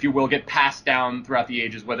rituals, if you will, get passed down throughout the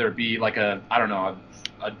ages, whether it be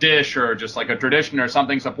a dish or just a tradition or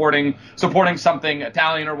something supporting something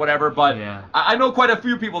Italian or whatever. But yeah. I know quite a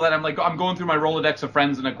few people that I'm going through my Rolodex of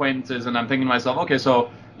friends and acquaintances, and I'm thinking to myself, okay, so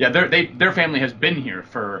yeah, their family has been here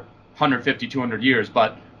for 150, 200 years,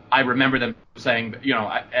 but I remember them saying,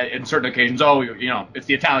 in certain occasions, oh, it's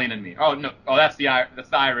the Italian in me. Oh no, oh that's the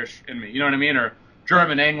Irish in me. You know what I mean? Or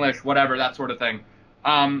German, English, whatever, that sort of thing.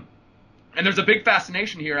 And there's a big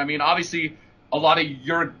fascination here. I mean, obviously, a lot of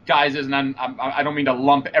your guys', and I don't mean to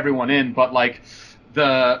lump everyone in, but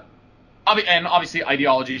And obviously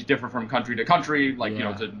ideologies differ from country to country, like, you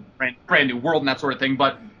know, it's a brand new world and that sort of thing.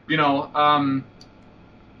 But, you know,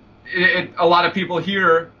 a lot of people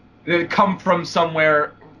here come from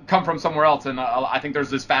somewhere else, and I think there's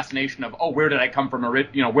this fascination of, where did I come from?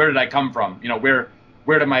 You know, where did I come from? You know, where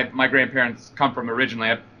did my grandparents come from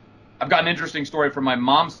originally? I've got an interesting story from my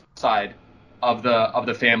mom's side of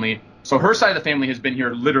the family. So her side of the family has been here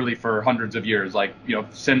literally for hundreds of years, like, you know,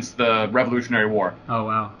 since the Revolutionary War. Oh,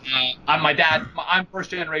 wow. I'm first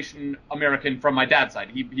generation American from my dad's side.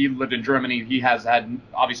 He lived in Germany. He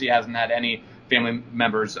obviously hasn't had any family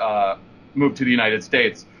members move to the United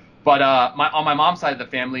States. But on my mom's side of the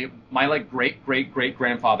family, my like great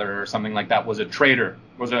grandfather or something like that was a traitor.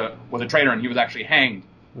 Was a traitor, and he was actually hanged.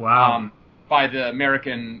 Wow. By the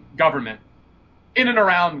American government, in and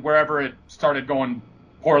around wherever it started going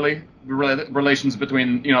poorly, relations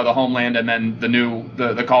between, you know, the homeland and then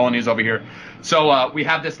the colonies over here. So we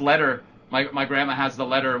have this letter. My grandma has the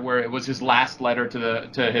letter where it was his last letter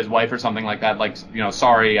to his wife or something like that. Like, you know,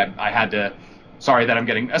 sorry that I'm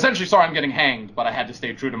getting hanged, but I had to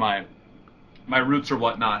stay true to my roots or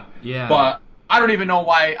whatnot. Yeah. But I don't even know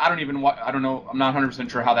why. I don't know. I'm not 100%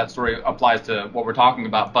 sure how that story applies to what we're talking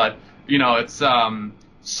about. But, you know, it's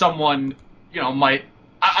someone, you know, might,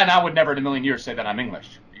 and I would never in a million years say that I'm English.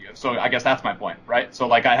 So I guess that's my point, right? So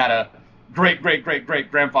like I had a great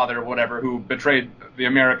grandfather or whatever who betrayed the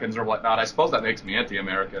Americans or whatnot. I suppose that makes me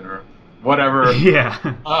anti-American or whatever. Yeah.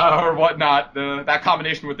 Or whatnot. That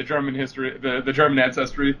combination with the German history, the German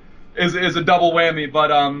ancestry, is a double whammy.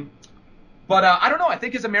 But I don't know. I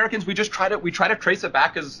think as Americans, we try to trace it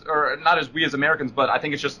back or not as we as Americans, but I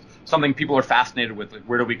think it's just something people are fascinated with. Like,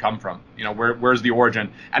 where do we come from? You know, where's the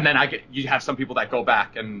origin? And then you have some people that go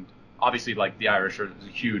back, and obviously, like the Irish are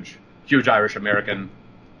a huge Irish American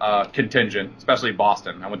contingent, especially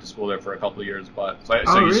Boston. I went to school there for a couple of years, but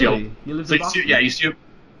really? You lived in Boston?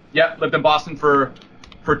 Lived in Boston for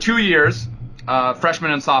 2 years,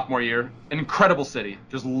 freshman and sophomore year. An incredible city.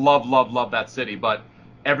 Just love that city. But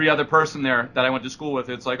every other person there that I went to school with,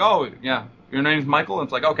 it's like, oh, yeah, your name's Michael? And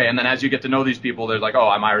it's like, okay. And then as you get to know these people, they're like, oh,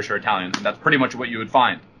 I'm Irish or Italian. And that's pretty much what you would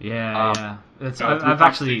find. Yeah.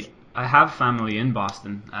 I have family in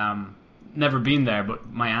Boston. Never been there, but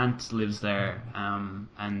my aunt lives there.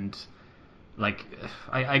 And like,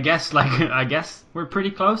 I guess we're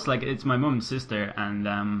pretty close. Like, it's my mum's sister,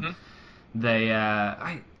 and they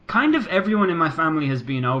kind of everyone in my family has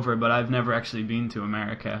been over, but I've never actually been to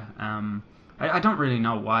America. I don't really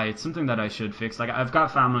know why. It's something that I should fix. Like, I've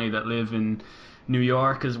got family that live in New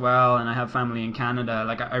York as well, and I have family in Canada.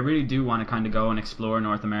 Like, I really do want to kind of go and explore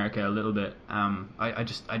North America a little bit.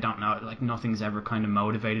 I don't know. Like, nothing's ever kind of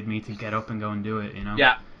motivated me to get up and go and do it, you know?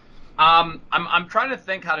 Yeah. I'm trying to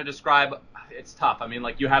think how to describe. It's tough. I mean,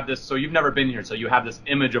 like, you have this. So you've never been here, so you have this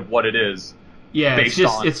image of what it is. Yeah,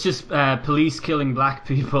 it's just police killing black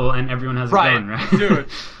people, and everyone has a gun, right? Dude.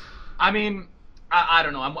 I mean, I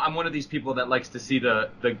don't know. I'm one of these people that likes to see the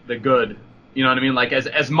good. You know what I mean? Like,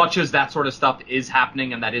 as much as that sort of stuff is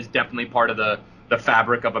happening, and that is definitely part of the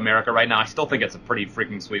fabric of America right now, I still think it's a pretty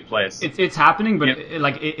freaking sweet place. It's happening, but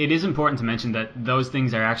it is important to mention that those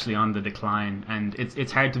things are actually on the decline, and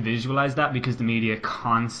it's hard to visualize that because the media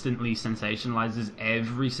constantly sensationalizes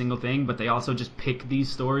every single thing, but they also just pick these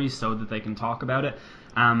stories so that they can talk about it.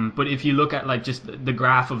 But if you look at like just the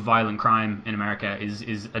graph of violent crime in America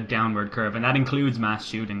is a downward curve, and that includes mass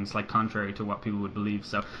shootings, like contrary to what people would believe.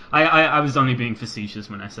 So I was only being facetious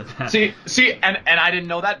when I said that. See, and I didn't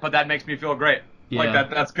know that, but that makes me feel great. Yeah. Like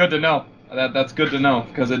that's good to know. That's good to know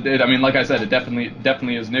because I mean, like I said, it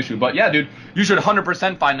definitely is an issue. But yeah, dude, you should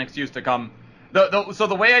 100% find an excuse to come. So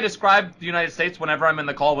the way I describe the United States whenever I'm in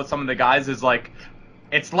the call with some of the guys is like,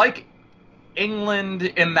 it's like England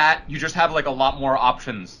in that you just have like a lot more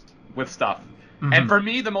options with stuff. Mm-hmm. And for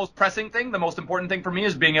me, the most important thing for me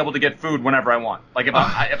is being able to get food whenever I want. Like if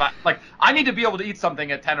I need to be able to eat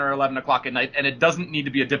something at 10 or 11 o'clock at night, and it doesn't need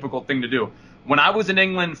to be a difficult thing to do. When I was in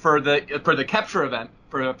England for the Kepcher event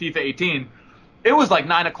for FIFA 18, it was like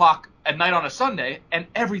 9 o'clock at night on a Sunday, and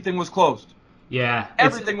everything was closed. Yeah,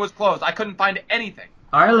 everything was closed. I couldn't find anything.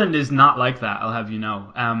 Ireland is not like that, I'll have you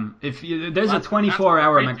know. There's a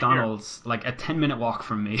 24-hour McDonald's, like a 10-minute walk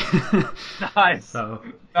from me. Nice. So,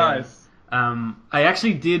 nice. Yeah. I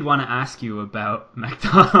actually did want to ask you about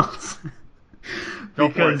McDonald's.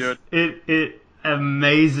 Go for it, dude. It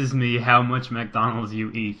amazes me how much McDonald's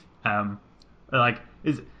you eat.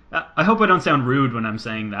 I hope I don't sound rude when I'm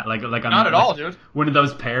saying that. Like I'm not at all, dude. One of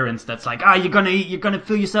those parents that's like, you're gonna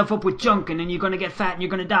fill yourself up with junk, and then you're gonna get fat and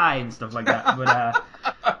you're gonna die and stuff like that.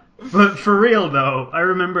 But But for real though, I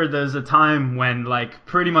remember there's a time when like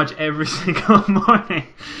pretty much every single morning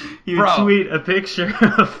you Bro. tweet a picture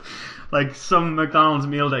of like some McDonald's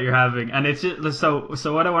meal that you're having, and it's just, so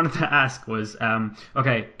what I wanted to ask was,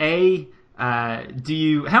 okay,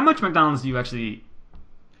 how much McDonald's do you actually eat?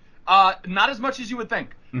 Not as much as you would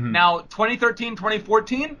think. Now, 2013,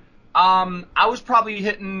 2014, I was probably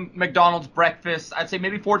hitting McDonald's breakfast, I'd say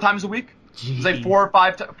maybe 4 times a week. Jeez. Say 4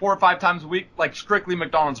 or 5 times a week, like strictly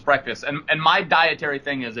McDonald's breakfast. And my dietary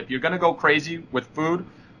thing is, if you're gonna go crazy with food,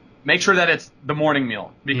 make sure that it's the morning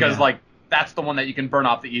meal, because like that's the one that you can burn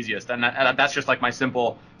off the easiest. And that's just like my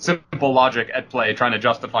simple logic at play, trying to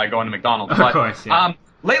justify going to McDonald's. But, of course, yeah.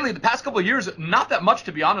 Lately, the past couple of years, not that much,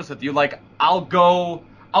 to be honest with you. Like I will go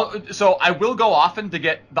often to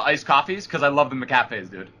get the iced coffees because I love the McCafes,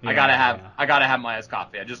 dude. I gotta have my iced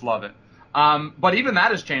coffee. I just love it. But even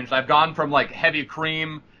that has changed. I've gone from like heavy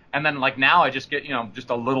cream, and then like now I just get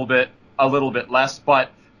just a little bit less.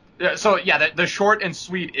 But so yeah, the short and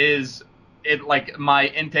sweet is it. Like my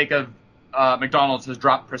intake of McDonald's has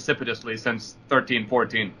dropped precipitously since 13,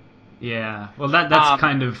 14. Yeah, well, that's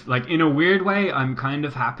kind of, like, in a weird way, I'm kind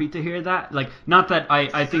of happy to hear that. Like, not that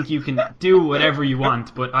I think you can do whatever you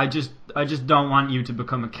want, but I just don't want you to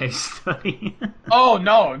become a case study. Oh,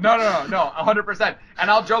 no, 100%. And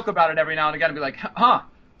I'll joke about it every now and again and be like, huh.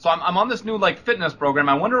 So I'm on this new, like, fitness program.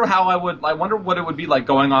 I wonder what it would be like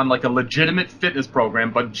going on, like, a legitimate fitness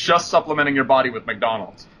program, but just supplementing your body with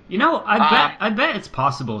McDonald's. You know, I bet it's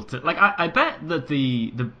possible to, like, I bet that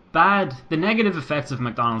the negative effects of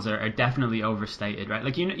McDonald's are definitely overstated, right?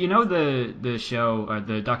 Like, you know the show or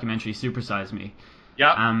the documentary Super Size Me.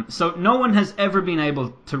 Yeah. So no one has ever been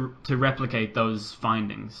able to replicate those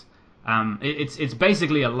findings. It's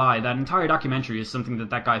basically a lie. That entire documentary is something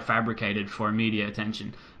that guy fabricated for media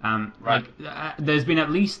attention. Right. Like, there's been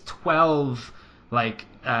at least 12 like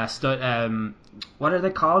what are they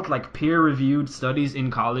called? Like peer-reviewed studies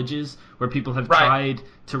in colleges where people have tried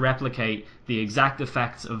to replicate the exact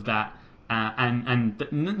effects of that, and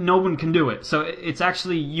no one can do it. So it's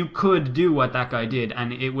actually, you could do what that guy did,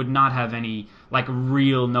 and it would not have any like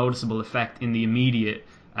real noticeable effect in the immediate,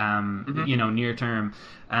 near term.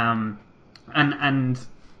 And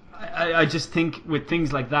I just think with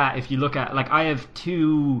things like that, if you look at, like, I have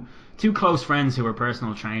two close friends who are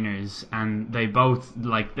personal trainers, and they both,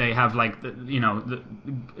 like, they have, like,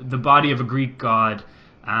 the body of a Greek god,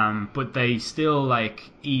 but they still, like,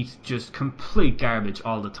 eat just complete garbage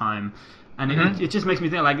all the time. And it just makes me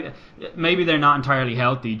think, like, maybe they're not entirely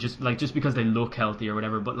healthy, just because they look healthy or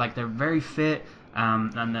whatever, but, like, they're very fit,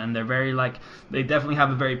 and they're very, like, they definitely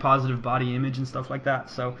have a very positive body image and stuff like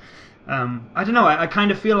that. So I don't know, I kind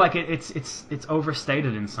of feel like it's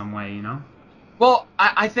overstated in some way, you know? Well,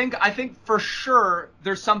 I think for sure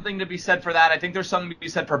there's something to be said for that. I think there's something to be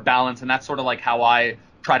said for balance, and that's sort of like how I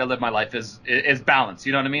try to live my life is balance.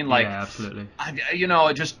 You know what I mean? Like, yeah, absolutely.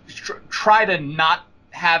 Just try to not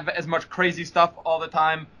have as much crazy stuff all the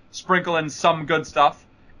time. Sprinkle in some good stuff,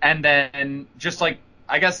 and then just, like,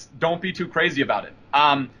 I guess don't be too crazy about it.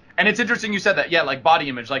 And it's interesting you said that. Yeah, like body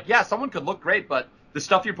image. Like, yeah, someone could look great, but the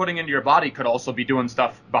stuff you're putting into your body could also be doing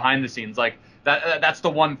stuff behind the scenes. Like that's the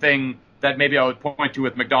one thing that maybe I would point to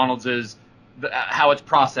with McDonald's is how it's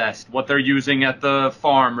processed, what they're using at the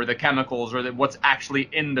farm, or the chemicals, or what's actually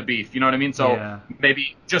in the beef. You know what I mean? So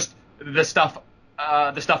maybe just the stuff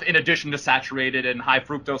in addition to saturated and high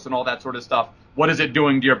fructose and all that sort of stuff. What is it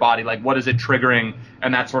doing to your body? Like, what is it triggering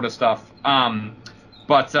and that sort of stuff?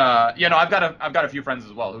 But I've got a few friends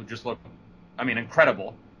as well who just look, I mean,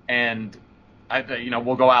 incredible, and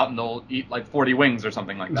we'll go out and they'll eat like 40 wings or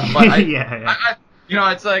something like that. But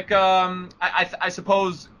it's like, I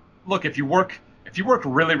suppose, look, if you work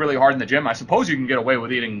really, really hard in the gym, I suppose you can get away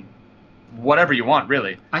with eating whatever you want,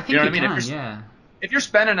 really. I think you can, If you're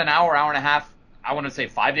spending an hour and a half, I want to say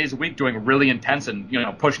 5 days a week doing really intense and,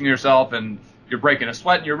 pushing yourself, and you're breaking a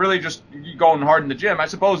sweat and you're really just going hard in the gym, I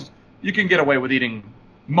suppose you can get away with eating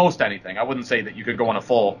most anything. I wouldn't say that you could go on a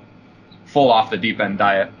full off the deep end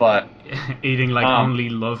diet, but eating like only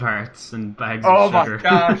Love Hearts and bags of sugar. Oh my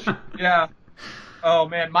gosh. Yeah. Oh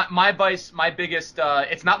man, my vice, my biggest,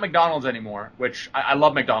 it's not McDonald's anymore, which I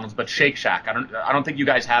love McDonald's, but Shake Shack. I don't think you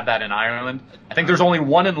guys have that in Ireland. I think there's only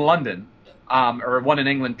one in London, or one in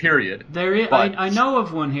England, period. There is, I know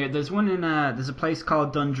of one here. There's one in, there's a place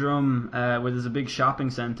called Dundrum, where there's a big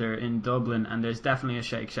shopping centre in Dublin, and there's definitely a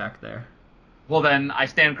Shake Shack there. Well, then I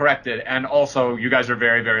stand corrected, and also you guys are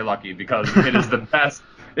very, very lucky, because it is the best.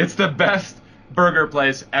 It's the best burger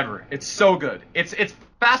place ever. It's so good. It's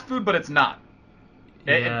fast food, but it's not.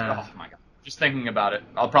 Oh my god. just thinking about it.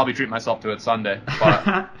 I'll probably treat myself to it Sunday.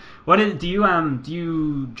 But do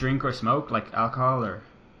you drink or smoke, like alcohol or?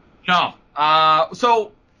 no.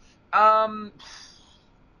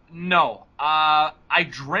 No. I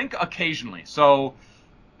drink occasionally. So,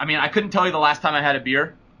 I mean, I couldn't tell you the last time I had a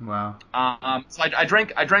beer. Wow. So I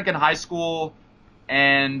drank in high school,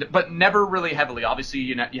 but never really heavily. Obviously,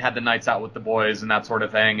 you had the nights out with the boys and that sort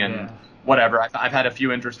of thing, and whatever. I've had a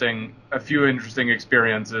few interesting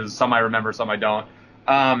experiences. Some I remember, some I don't.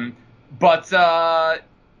 But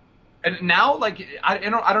and now, like, I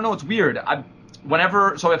don't know. It's weird.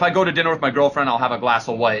 So if I go to dinner with my girlfriend, I'll have a glass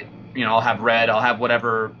of white. I'll have red. I'll have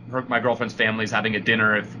whatever my girlfriend's family's having at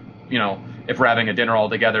dinner if we're having a dinner all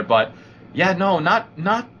together. But yeah, no,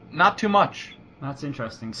 not too much. That's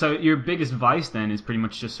interesting. So your biggest vice then is pretty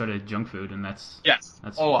much just sort of junk food, and that's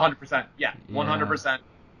 100%. Yeah, 100%.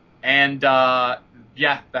 And that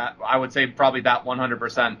I would say probably that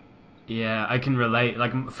 100%. Yeah, I can relate.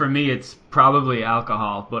 Like for me, it's probably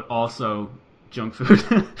alcohol, but also junk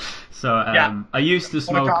food. So I used to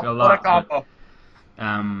smoke a lot. What a combo.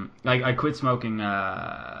 I quit smoking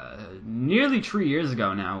nearly 3 years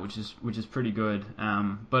ago now, which is pretty good.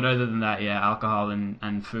 But other than that, yeah, alcohol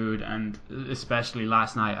and food, and especially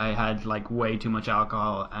last night I had like way too much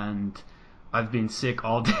alcohol, and I've been sick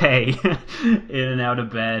all day, in and out of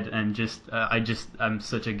bed, and I'm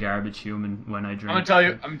such a garbage human when I drink. I'm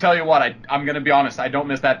gonna tell you what, I'm gonna be honest, I don't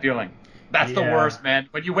miss that feeling. That's the worst, man.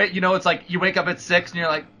 When you wait, it's like you wake up at 6 and you're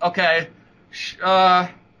like, okay,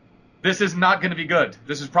 this is not going to be good.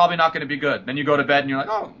 This is probably not going to be good. Then you go to bed and you're like,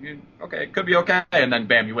 oh, okay, it could be okay. And then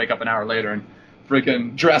bam, you wake up an hour later and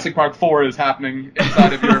freaking Jurassic Park 4 is happening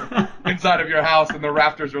inside of your house and the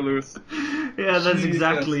rafters are loose. Yeah, that's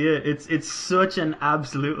exactly it. It's such an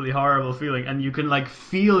absolutely horrible feeling, and you can like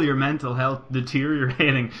feel your mental health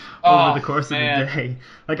deteriorating over the course of the day.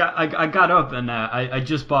 Like I got up and I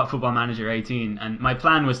just bought Football Manager 18, and my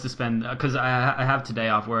plan was to spend, because I have today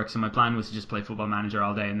off work, so my plan was to just play Football Manager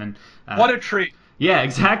all day, and then what a treat. Yeah,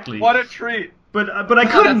 exactly. What a treat. But I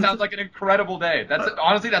couldn't. That sounds like an incredible day.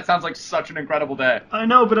 Honestly, that sounds like such an incredible day. I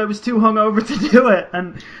know, but I was too hungover to do it.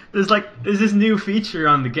 And there's this new feature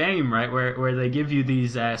on the game, right, where they give you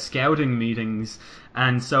these scouting meetings,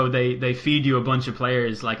 and so they feed you a bunch of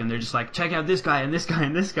players, like, and they're just like, check out this guy and this guy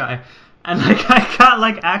and this guy. And like I got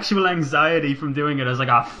like actual anxiety from doing it. I was like,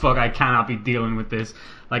 oh fuck, I cannot be dealing with this.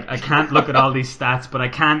 Like I can't look at all these stats, but I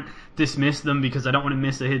can't dismiss them because I don't want to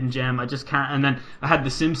miss a hidden gem. I just can't. And then I had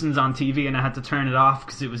The Simpsons on TV and I had to turn it off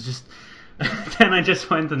because it was just. Then I just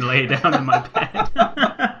went and lay down in my bed.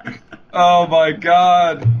 Oh my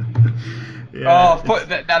god. Yeah,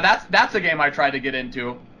 now that's a game I tried to get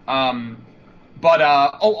into. But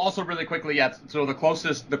also really quickly, yeah. So the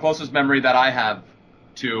closest memory that I have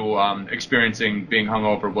to experiencing being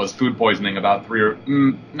hungover was food poisoning about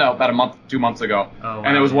a month, 2 months ago. Oh, wow,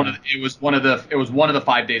 and it was one of the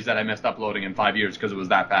 5 days that I missed uploading in 5 years because it was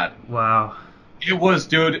that bad. Wow. It was,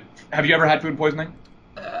 dude. Have you ever had food poisoning?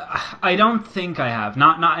 I don't think I have.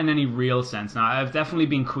 Not in any real sense. Now I've definitely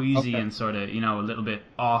been queasy and sort of, a little bit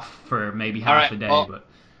off for maybe half a day.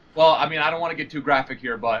 Well, I mean, I don't want to get too graphic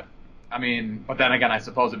here, but then again, I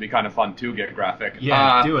suppose it'd be kind of fun to get graphic.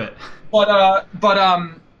 Yeah, do it. I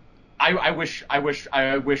wish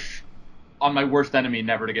on my worst enemy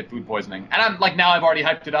never to get food poisoning. And I'm like, now I've already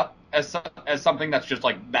hyped it up as something that's just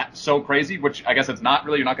like that so crazy, which I guess it's not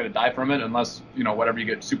really. You're not going to die from it unless, whatever, you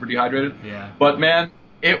get super dehydrated. Yeah. But man,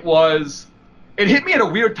 it hit me at a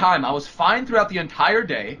weird time. I was fine throughout the entire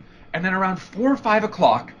day, and then around 4 or 5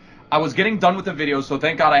 o'clock, I was getting done with the video, so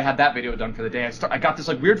thank God I had that video done for the day. I got this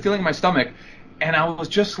like weird feeling in my stomach, and I was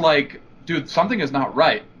just like, dude, something is not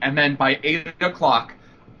right. And then by 8 o'clock,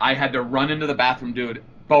 I had to run into the bathroom, dude,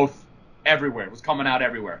 everywhere. It was coming out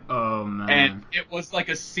everywhere. Oh, man. And it was like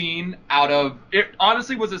it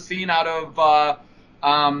honestly was a scene out of,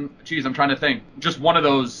 I'm trying to think. Just one of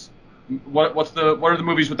those, what are the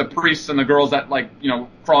movies with the priests and the girls that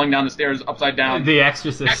crawling down the stairs upside down? The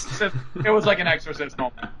Exorcist. It was like an Exorcist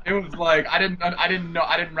moment. It was like, I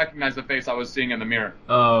didn't recognize the face I was seeing in the mirror.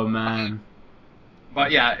 Oh, man.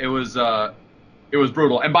 But yeah, it was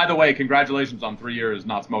brutal. And by the way, congratulations on 3 years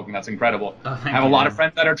not smoking. That's incredible. Oh, I have a lot of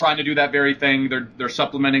friends that are trying to do that very thing. They're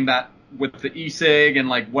supplementing that with the e-cig and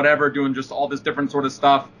like whatever, doing just all this different sort of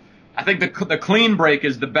stuff. I think the clean break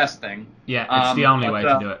is the best thing. Yeah, it's the only way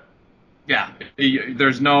to do it. Yeah,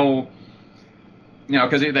 there's no,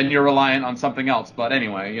 because then you're reliant on something else. But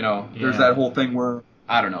anyway, there's that whole thing where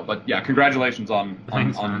I don't know. But yeah, congratulations on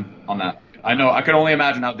that. I know I could only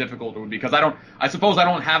imagine how difficult it would be because I suppose I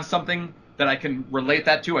don't have something that I can relate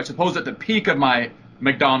that to. I suppose at the peak of my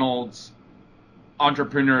McDonald's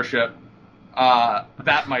entrepreneurship,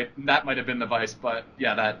 that might have been the vice. But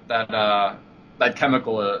yeah, that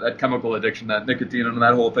chemical addiction, that nicotine and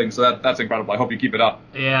that whole thing. So that's incredible. I hope you keep it up.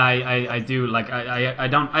 Yeah, I do. Like I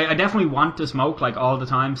definitely want to smoke like all the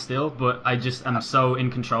time still, but I just am so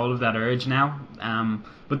in control of that urge now.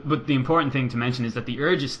 But the important thing to mention is that the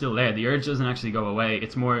urge is still there. The urge doesn't actually go away.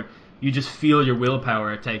 It's more you just feel your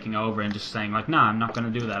willpower taking over and just saying like, nah, I'm not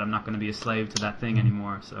going to do that. I'm not going to be a slave to that thing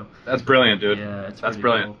anymore. So that's brilliant, dude. Yeah, that's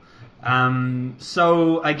brilliant. Cool.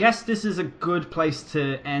 So I guess this is a good place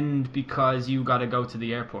to end because you got to go to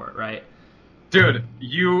the airport, right? Dude,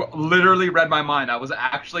 you literally read my mind. I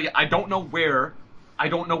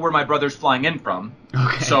don't know where my brother's flying in from.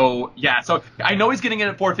 Okay. So I know he's getting in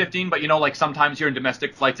at 4:15, but like sometimes here in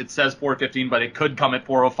domestic flights it says 4:15, but it could come at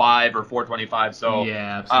 4:05 or 4:25. So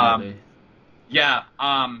yeah, absolutely.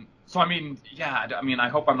 So I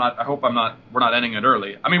hope we're not ending it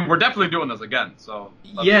early. I mean, we're definitely doing this again. So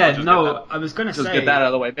I was gonna say get that out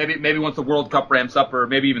of the way. Maybe once the World Cup ramps up, or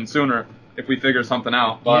maybe even sooner if we figure something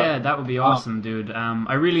out. But, yeah, that would be awesome, dude.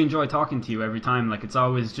 I really enjoy talking to you every time. Like, it's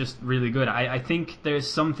always just really good. I think there's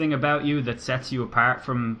something about you that sets you apart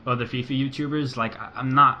from other FIFA YouTubers. Like,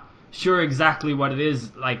 I'm not sure exactly what it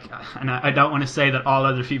is. Like, and I don't want to say that all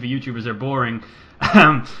other FIFA YouTubers are boring.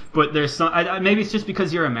 But there's some. Maybe it's just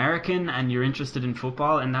because you're American and you're interested in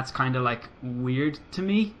football, and that's kind of like weird to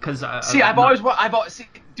me. Because I've always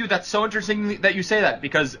dude, that's so interesting that you say that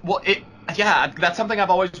because that's something I've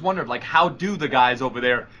always wondered. Like, how do the guys over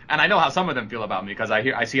there? And I know how some of them feel about me because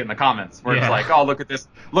I see it in the comments where it's like, oh, look at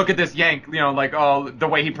this Yank, like, oh, the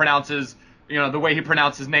way he pronounces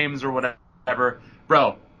names or whatever,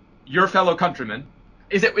 bro. Your fellow countryman,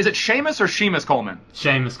 is it Seamus or Seamus Coleman?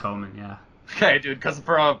 Seamus Coleman, yeah. Okay, dude, because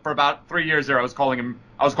for about 3 years there, I was calling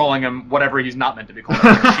him whatever he's not meant to be called.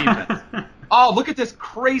 Seamus. Oh, look at this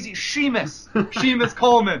crazy Seamus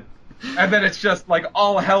Coleman, and then it's just like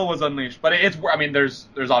all hell was unleashed. But there's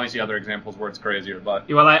obviously other examples where it's crazier. But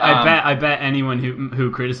well, I bet anyone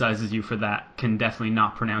who criticizes you for that can definitely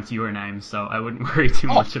not pronounce your name, so I wouldn't worry too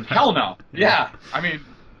much about. Hell no. Yeah, I mean,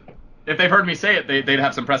 if they've heard me say it, they'd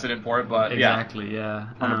have some precedent for it. But exactly, yeah.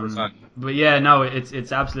 100%. But yeah, no,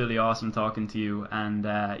 it's absolutely awesome talking to you, and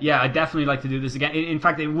I'd definitely like to do this again. In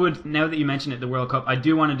fact, it would, now that you mention it, the World Cup, I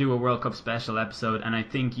do want to do a World Cup special episode, and I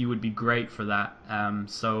think you would be great for that.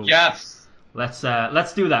 So yes, let's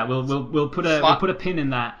do that. We'll put a pin in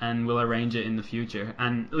that, and we'll arrange it in the future.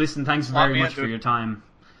 And listen, thanks very much for your time.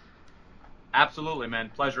 Absolutely,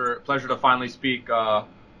 man. Pleasure to finally speak.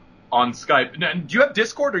 On Skype. Now, do you have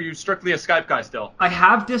Discord, or are you strictly a Skype guy still? I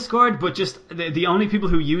have Discord, but just the only people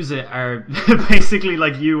who use it are basically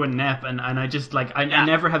like you and Nep, and I just like I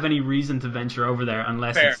never have any reason to venture over there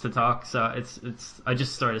unless it's to talk. So I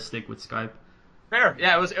just sort of stick with Skype. Fair.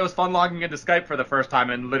 Yeah, it was fun logging into Skype for the first time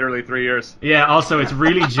in literally 3 years. Yeah, also it's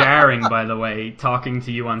really jarring, by the way, talking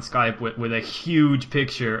to you on Skype with a huge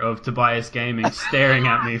picture of Tobias Gaming staring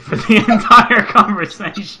at me for the entire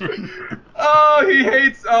conversation.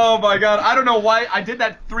 Oh my god, I don't know why. I did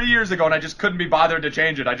that 3 years ago and I just couldn't be bothered to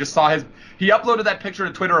change it. I just saw he uploaded that picture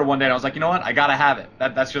to Twitter one day and I was like, you know what, I gotta have it.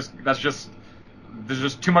 That's just there's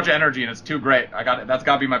just too much energy and it's too great. That's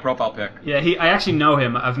gotta be my profile pic. Yeah, I actually know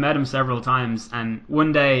him. I've met him several times, and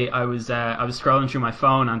one day I was scrolling through my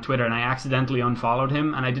phone on Twitter and I accidentally unfollowed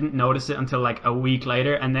him, and I didn't notice it until like a week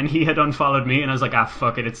later, and then he had unfollowed me, and I was like,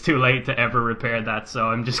 fuck it, it's too late to ever repair that, so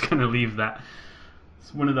I'm just gonna leave that.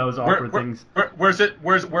 It's one of those awkward things. Where's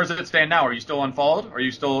it stand now? Are you still unfollowed? Are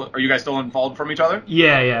you guys still unfollowed from each other?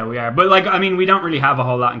 Yeah, we are. But like, I mean, we don't really have a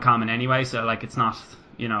whole lot in common anyway, so like, it's not.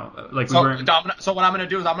 Like so what I'm gonna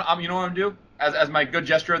do is I'm you know what I'm gonna do as my good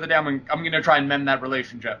gesture of the day, I'm gonna try and mend that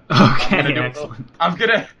relationship. Okay, excellent. I'm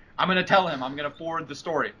gonna tell him. I'm gonna forward the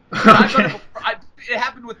story. Okay. It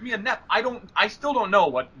happened with me and Nep. I still don't know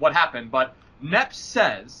what happened, but Nep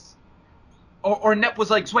says, or Nep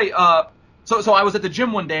was like, wait, so I was at the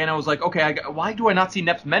gym one day and I was like, okay, why do I not see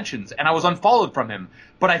Nep's mentions? And I was unfollowed from him,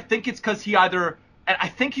 but I think it's because I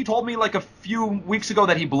think he told me like a few weeks ago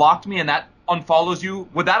that he blocked me, and that unfollows you.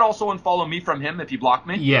 Would that also unfollow me from him if he blocked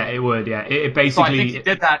me? Yeah, it would. Yeah, it basically. So I think he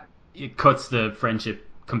did that. It cuts the friendship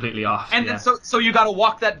completely off. And then so you got to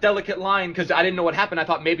walk that delicate line, because I didn't know what happened. I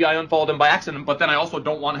thought maybe I unfollowed him by accident, but then I also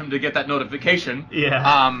don't want him to get that notification.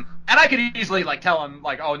 Yeah. And I could easily like tell him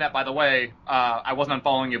like, oh, Net, by the way, I wasn't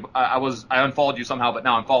unfollowing you. I unfollowed you somehow, but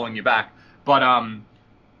now I'm following you back. But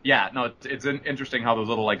yeah, no, it's interesting how those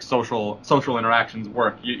little like social interactions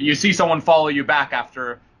work. You see someone follow you back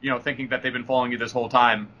after thinking that they've been following you this whole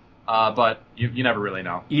time, but you never really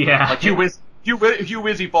know. Yeah. Like Hugh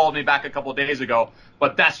Wizzy followed me back a couple of days ago,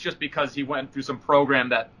 but that's just because he went through some program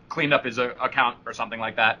that cleaned up his account or something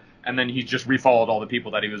like that, and then he just refollowed all the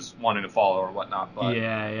people that he was wanting to follow or whatnot. But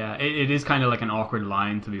yeah, it is kind of like an awkward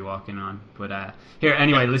line to be walking on. But here,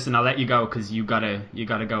 anyway, listen, I'll let you go because you gotta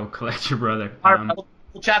go collect your brother. All right,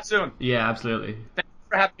 we'll chat soon. Yeah, absolutely. Thanks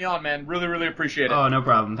for having me on, man. Really, really appreciate it. Oh, no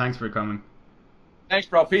problem. Thanks for coming. Thanks,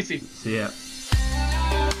 bro. Peacey. See ya.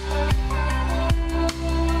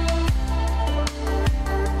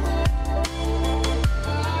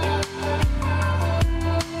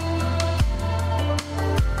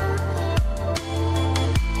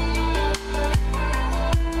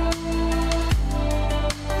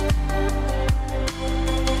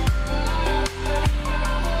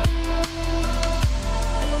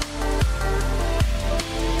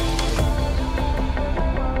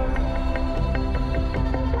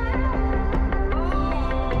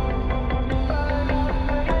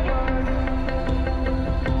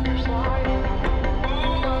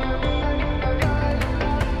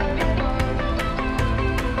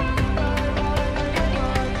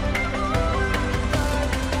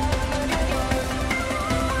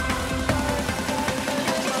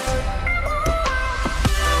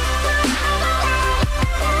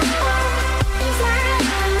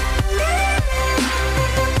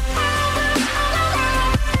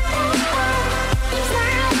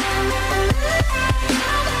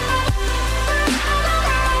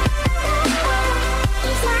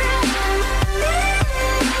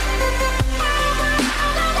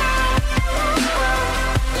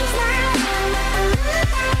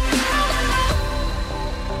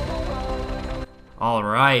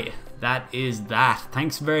 Alright, that is that.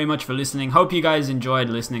 Thanks very much for listening. Hope you guys enjoyed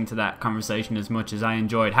listening to that conversation as much as I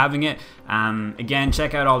enjoyed having it. Again,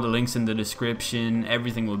 check out all the links in the description.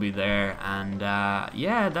 Everything will be there. And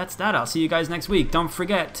yeah, that's that. I'll see you guys next week. Don't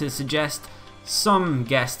forget to suggest some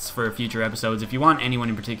guests for future episodes. If you want anyone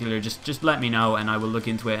in particular, just let me know and I will look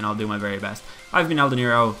into it and I'll do my very best. I've been El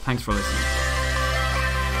Dinero. Thanks for listening.